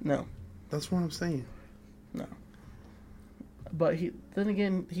 No. That's what I'm saying. No. But then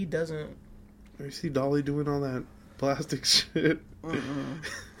again, he doesn't. You see Dolly doing all that plastic shit?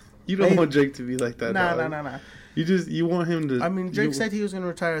 You don't want Drake to be like that. Nah. You want him to. I mean, Drake said he was going to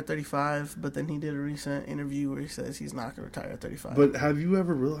retire at 35, but then he did a recent interview where he says he's not going to retire at 35. But have you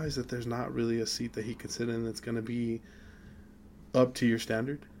ever realized that there's not really a seat that he could sit in that's going to be up to your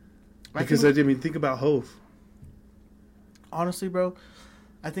standard? Because I mean, think about Hov. Honestly, bro,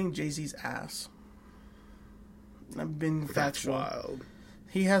 I think Jay-Z's ass. I've been factual. That's wild.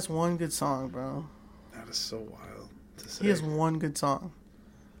 He has one good song, bro. That is so wild to say. He has one good song.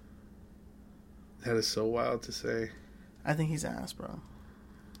 That is so wild to say. I think he's ass, bro.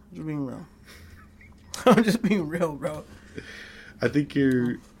 Just being real. I'm just being real, bro. I think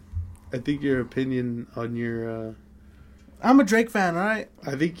your opinion on your. I'm a Drake fan, all right.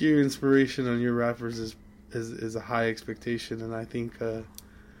 I think your inspiration on your rappers is a high expectation, and I think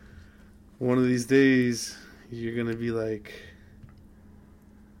one of these days you're gonna be like,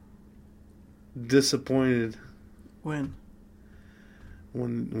 disappointed When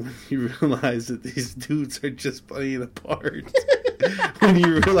you realize that these dudes are just playing a part. when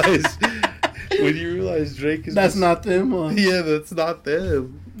you realize Drake is that's not them. Yeah, that's not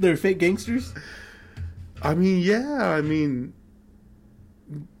them. They're fake gangsters. I mean, yeah. I mean,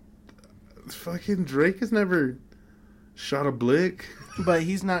 fucking Drake has never shot a blick. But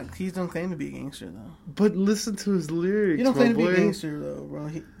he's not. He don't claim to be a gangster though. But listen to his lyrics. He don't claim to be a gangster though, bro.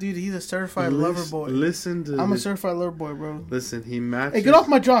 Dude, he's a certified lover boy. I'm a certified lover boy, bro. Listen, he matches. Hey, get off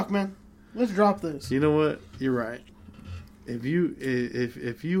my jock, man. Let's drop this. You know what? You're right. If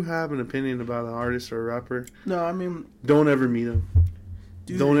you have an opinion about an artist or a rapper, no, I mean, don't ever meet him.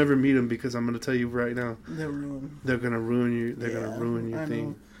 Dude, don't ever meet him, because I'm going to tell you right now, they're ruined. They're going to ruin you. They're going to ruin your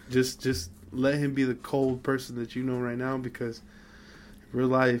thing. Just let him be the cold person that you know right now, because in real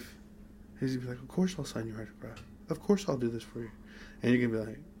life, he's going to be like, of course I'll sign your autograph. Of course I'll do this for you. And you're going to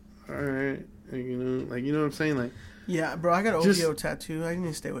be like, all right. And, you know what I'm saying? Like, yeah, bro, I got an OVO tattoo. I need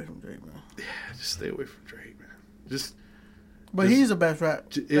to stay away from Drake, man. Yeah, just stay away from Drake, man. But he's the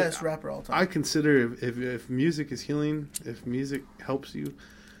best rapper all time. I consider if music is healing, if music helps you,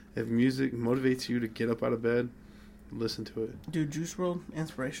 if music motivates you to get up out of bed, listen to it. Dude, Juice WRLD,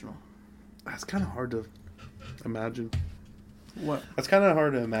 inspirational. That's kind of hard to imagine. What? That's kind of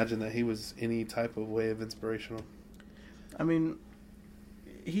hard to imagine that he was any type of way of inspirational. I mean,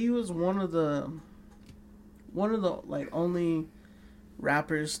 he was one of the like only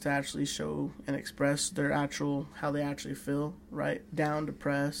rappers to actually show and express how they actually feel, right? Down,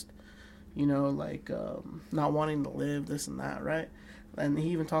 depressed, like not wanting to live, this and that, right? And he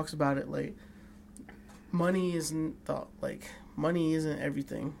even talks about it like money isn't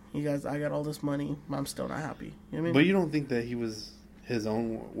everything. I got all this money, but I'm still not happy. You know what I mean? But you don't think that he was his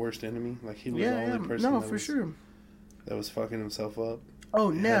own worst enemy? Like he was the only person that was fucking himself up? Oh,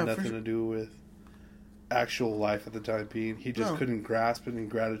 it had nothing to do with actual life at the time being. He just couldn't grasp it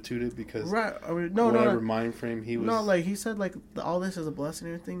and gratitude it because whatever mind frame he was. No, like he said, like all this is a blessing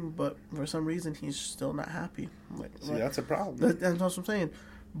and everything, but for some reason he's still not happy. That's a problem. That's what I'm saying.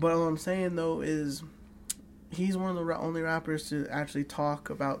 But what I'm saying though is he's one of the only rappers to actually talk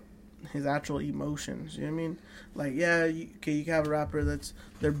about his actual emotions. You know what I mean? Like, yeah, you can have a rapper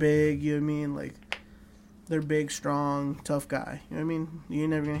they're big. You know what I mean? Like they're big, strong, tough guy. You know what I mean? You're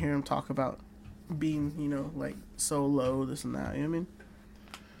never gonna hear him talk about being, like so low, this and that. You know what I mean?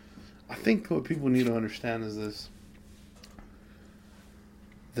 I think what people need to understand is this: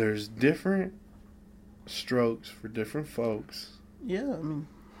 there's different strokes for different folks. Yeah, I mean,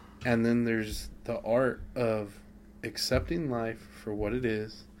 and then there's the art of accepting life for what it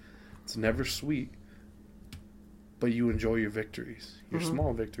is. It's never sweet, but you enjoy your victories, your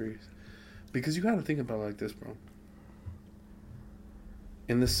small victories, because you got to think about it like this, bro.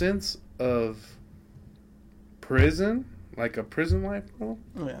 In the sense of prison, like a prison life, bro.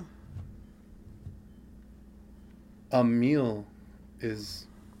 Oh, yeah. A meal is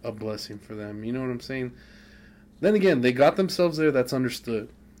a blessing for them. You know what I'm saying? Then again, they got themselves there. That's understood.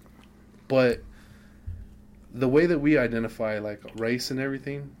 But the way that we identify, like, race and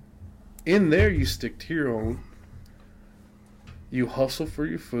everything, in there you stick to your own. You hustle for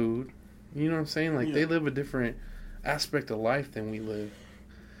your food. You know what I'm saying? Like, they live a different aspect of life than we live.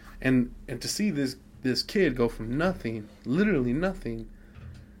 And to see this kid go from nothing, literally nothing,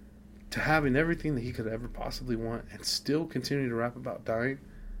 to having everything that he could ever possibly want and still continue to rap about dying.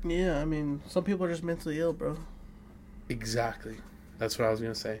 Yeah, I mean, some people are just mentally ill, bro. Exactly. That's what I was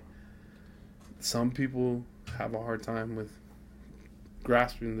going to say. Some people have a hard time with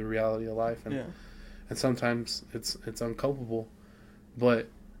grasping the reality of life. And sometimes it's unculpable. But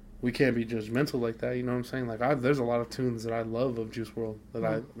we can't be judgmental like that, you know what I'm saying? Like, there's a lot of tunes that I love of Juice WRLD that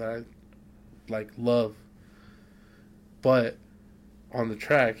I like love, but on the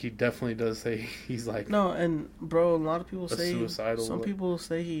track he definitely does say he's like and bro, a lot of people say suicidal. Some people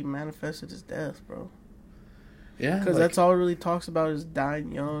say he manifested his death, bro. Yeah, because that's all he really talks about is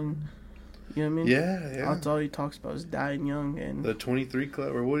dying young. You know what I mean? Yeah. That's all he talks about is dying young. And the 23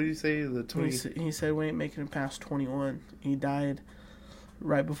 club, or what did he say? The 20. He said we ain't making it past 21. He died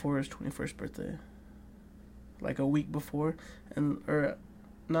right before his 21st birthday, like a week before, I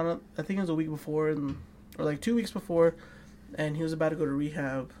think it was a week before, or like 2 weeks before, and he was about to go to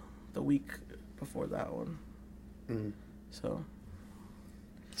rehab the week before that one. So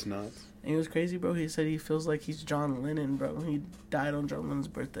it's nuts. And it was crazy, bro. He said he feels like he's John Lennon, bro. He died on John Lennon's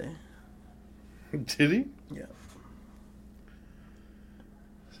birthday. Did he? Yeah.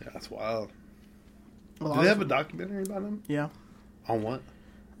 Yeah, that's wild. Well, do they have a documentary about him? Yeah. On what?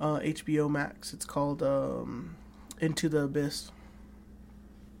 HBO Max. It's called Into the Abyss.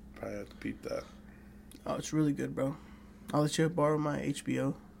 probably have to peep that. Oh, it's really good, bro. I'll let you borrow my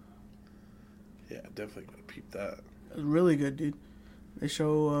HBO. Yeah, definitely gonna peep that. It's really good, dude. They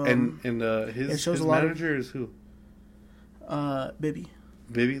show his manager is who? Bibby.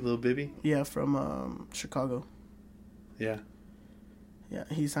 Bibby, little Bibby. Yeah, from Chicago. Yeah. Yeah,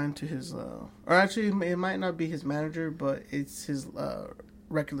 he signed to his, or actually, it might not be his manager, but it's his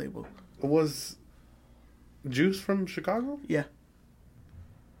record label. Was Juice from Chicago? Yeah.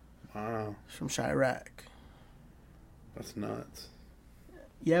 Wow. From Chirac. That's nuts.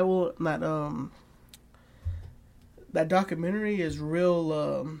 Yeah, well, that documentary is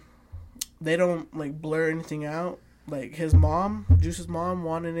real, they don't, like, blur anything out. Like, his mom, Juice's mom,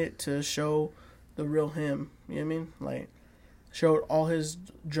 wanted it to show the real him, you know what I mean? Like, showed all his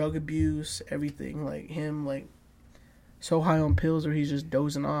drug abuse, everything, like, him, like, so high on pills or he's just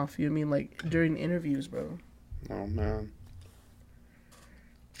dozing off, you know what I mean? Like, during interviews, bro. Oh, man.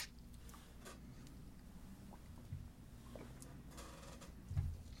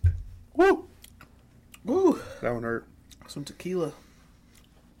 Woo! Woo! That one hurt. Some tequila.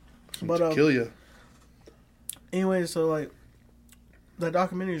 Tequila. Anyway, so, like, that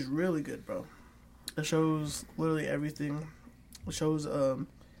documentary is really good, bro. It shows literally everything. It shows him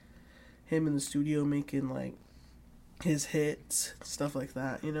in the studio making, like, his hits, stuff like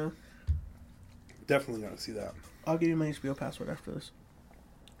that, you know? Definitely gotta see that. I'll give you my HBO password after this.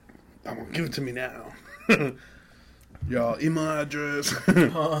 I'm gonna give it to me now. Y'all, email address.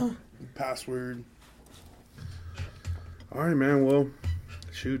 Password. Alright, man. Well,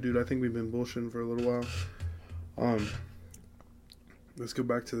 shoot, dude. I think we've been bullshitting for a little while. Let's go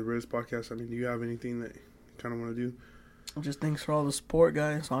back to the Riz podcast. I mean, do you have anything that you kind of want to do? Just thanks for all the support,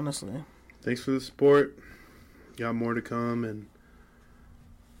 guys, honestly. Thanks for the support. Got more to come, and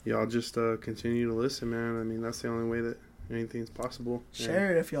y'all just continue to listen, man. I mean, that's the only way that anything's possible.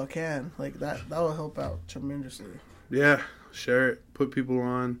 Share it if y'all can. Like, that will help out tremendously. Yeah, share it. Put people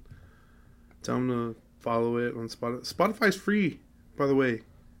on. Tell them to follow it on Spotify. Spotify's free, by the way.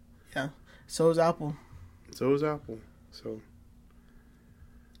 Yeah. So is Apple. So is Apple. So.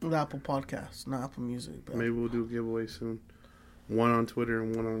 The Apple Podcast, not Apple Music. But maybe we'll do a giveaway soon. One on Twitter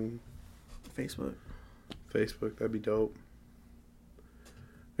and one on Facebook. That'd be dope.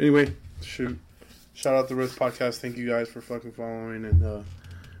 Anyway, shoot. Shout out the Riz Podcast. Thank you guys for fucking following, and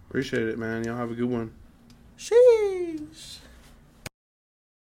appreciate it, man. Y'all have a good one. Sheesh.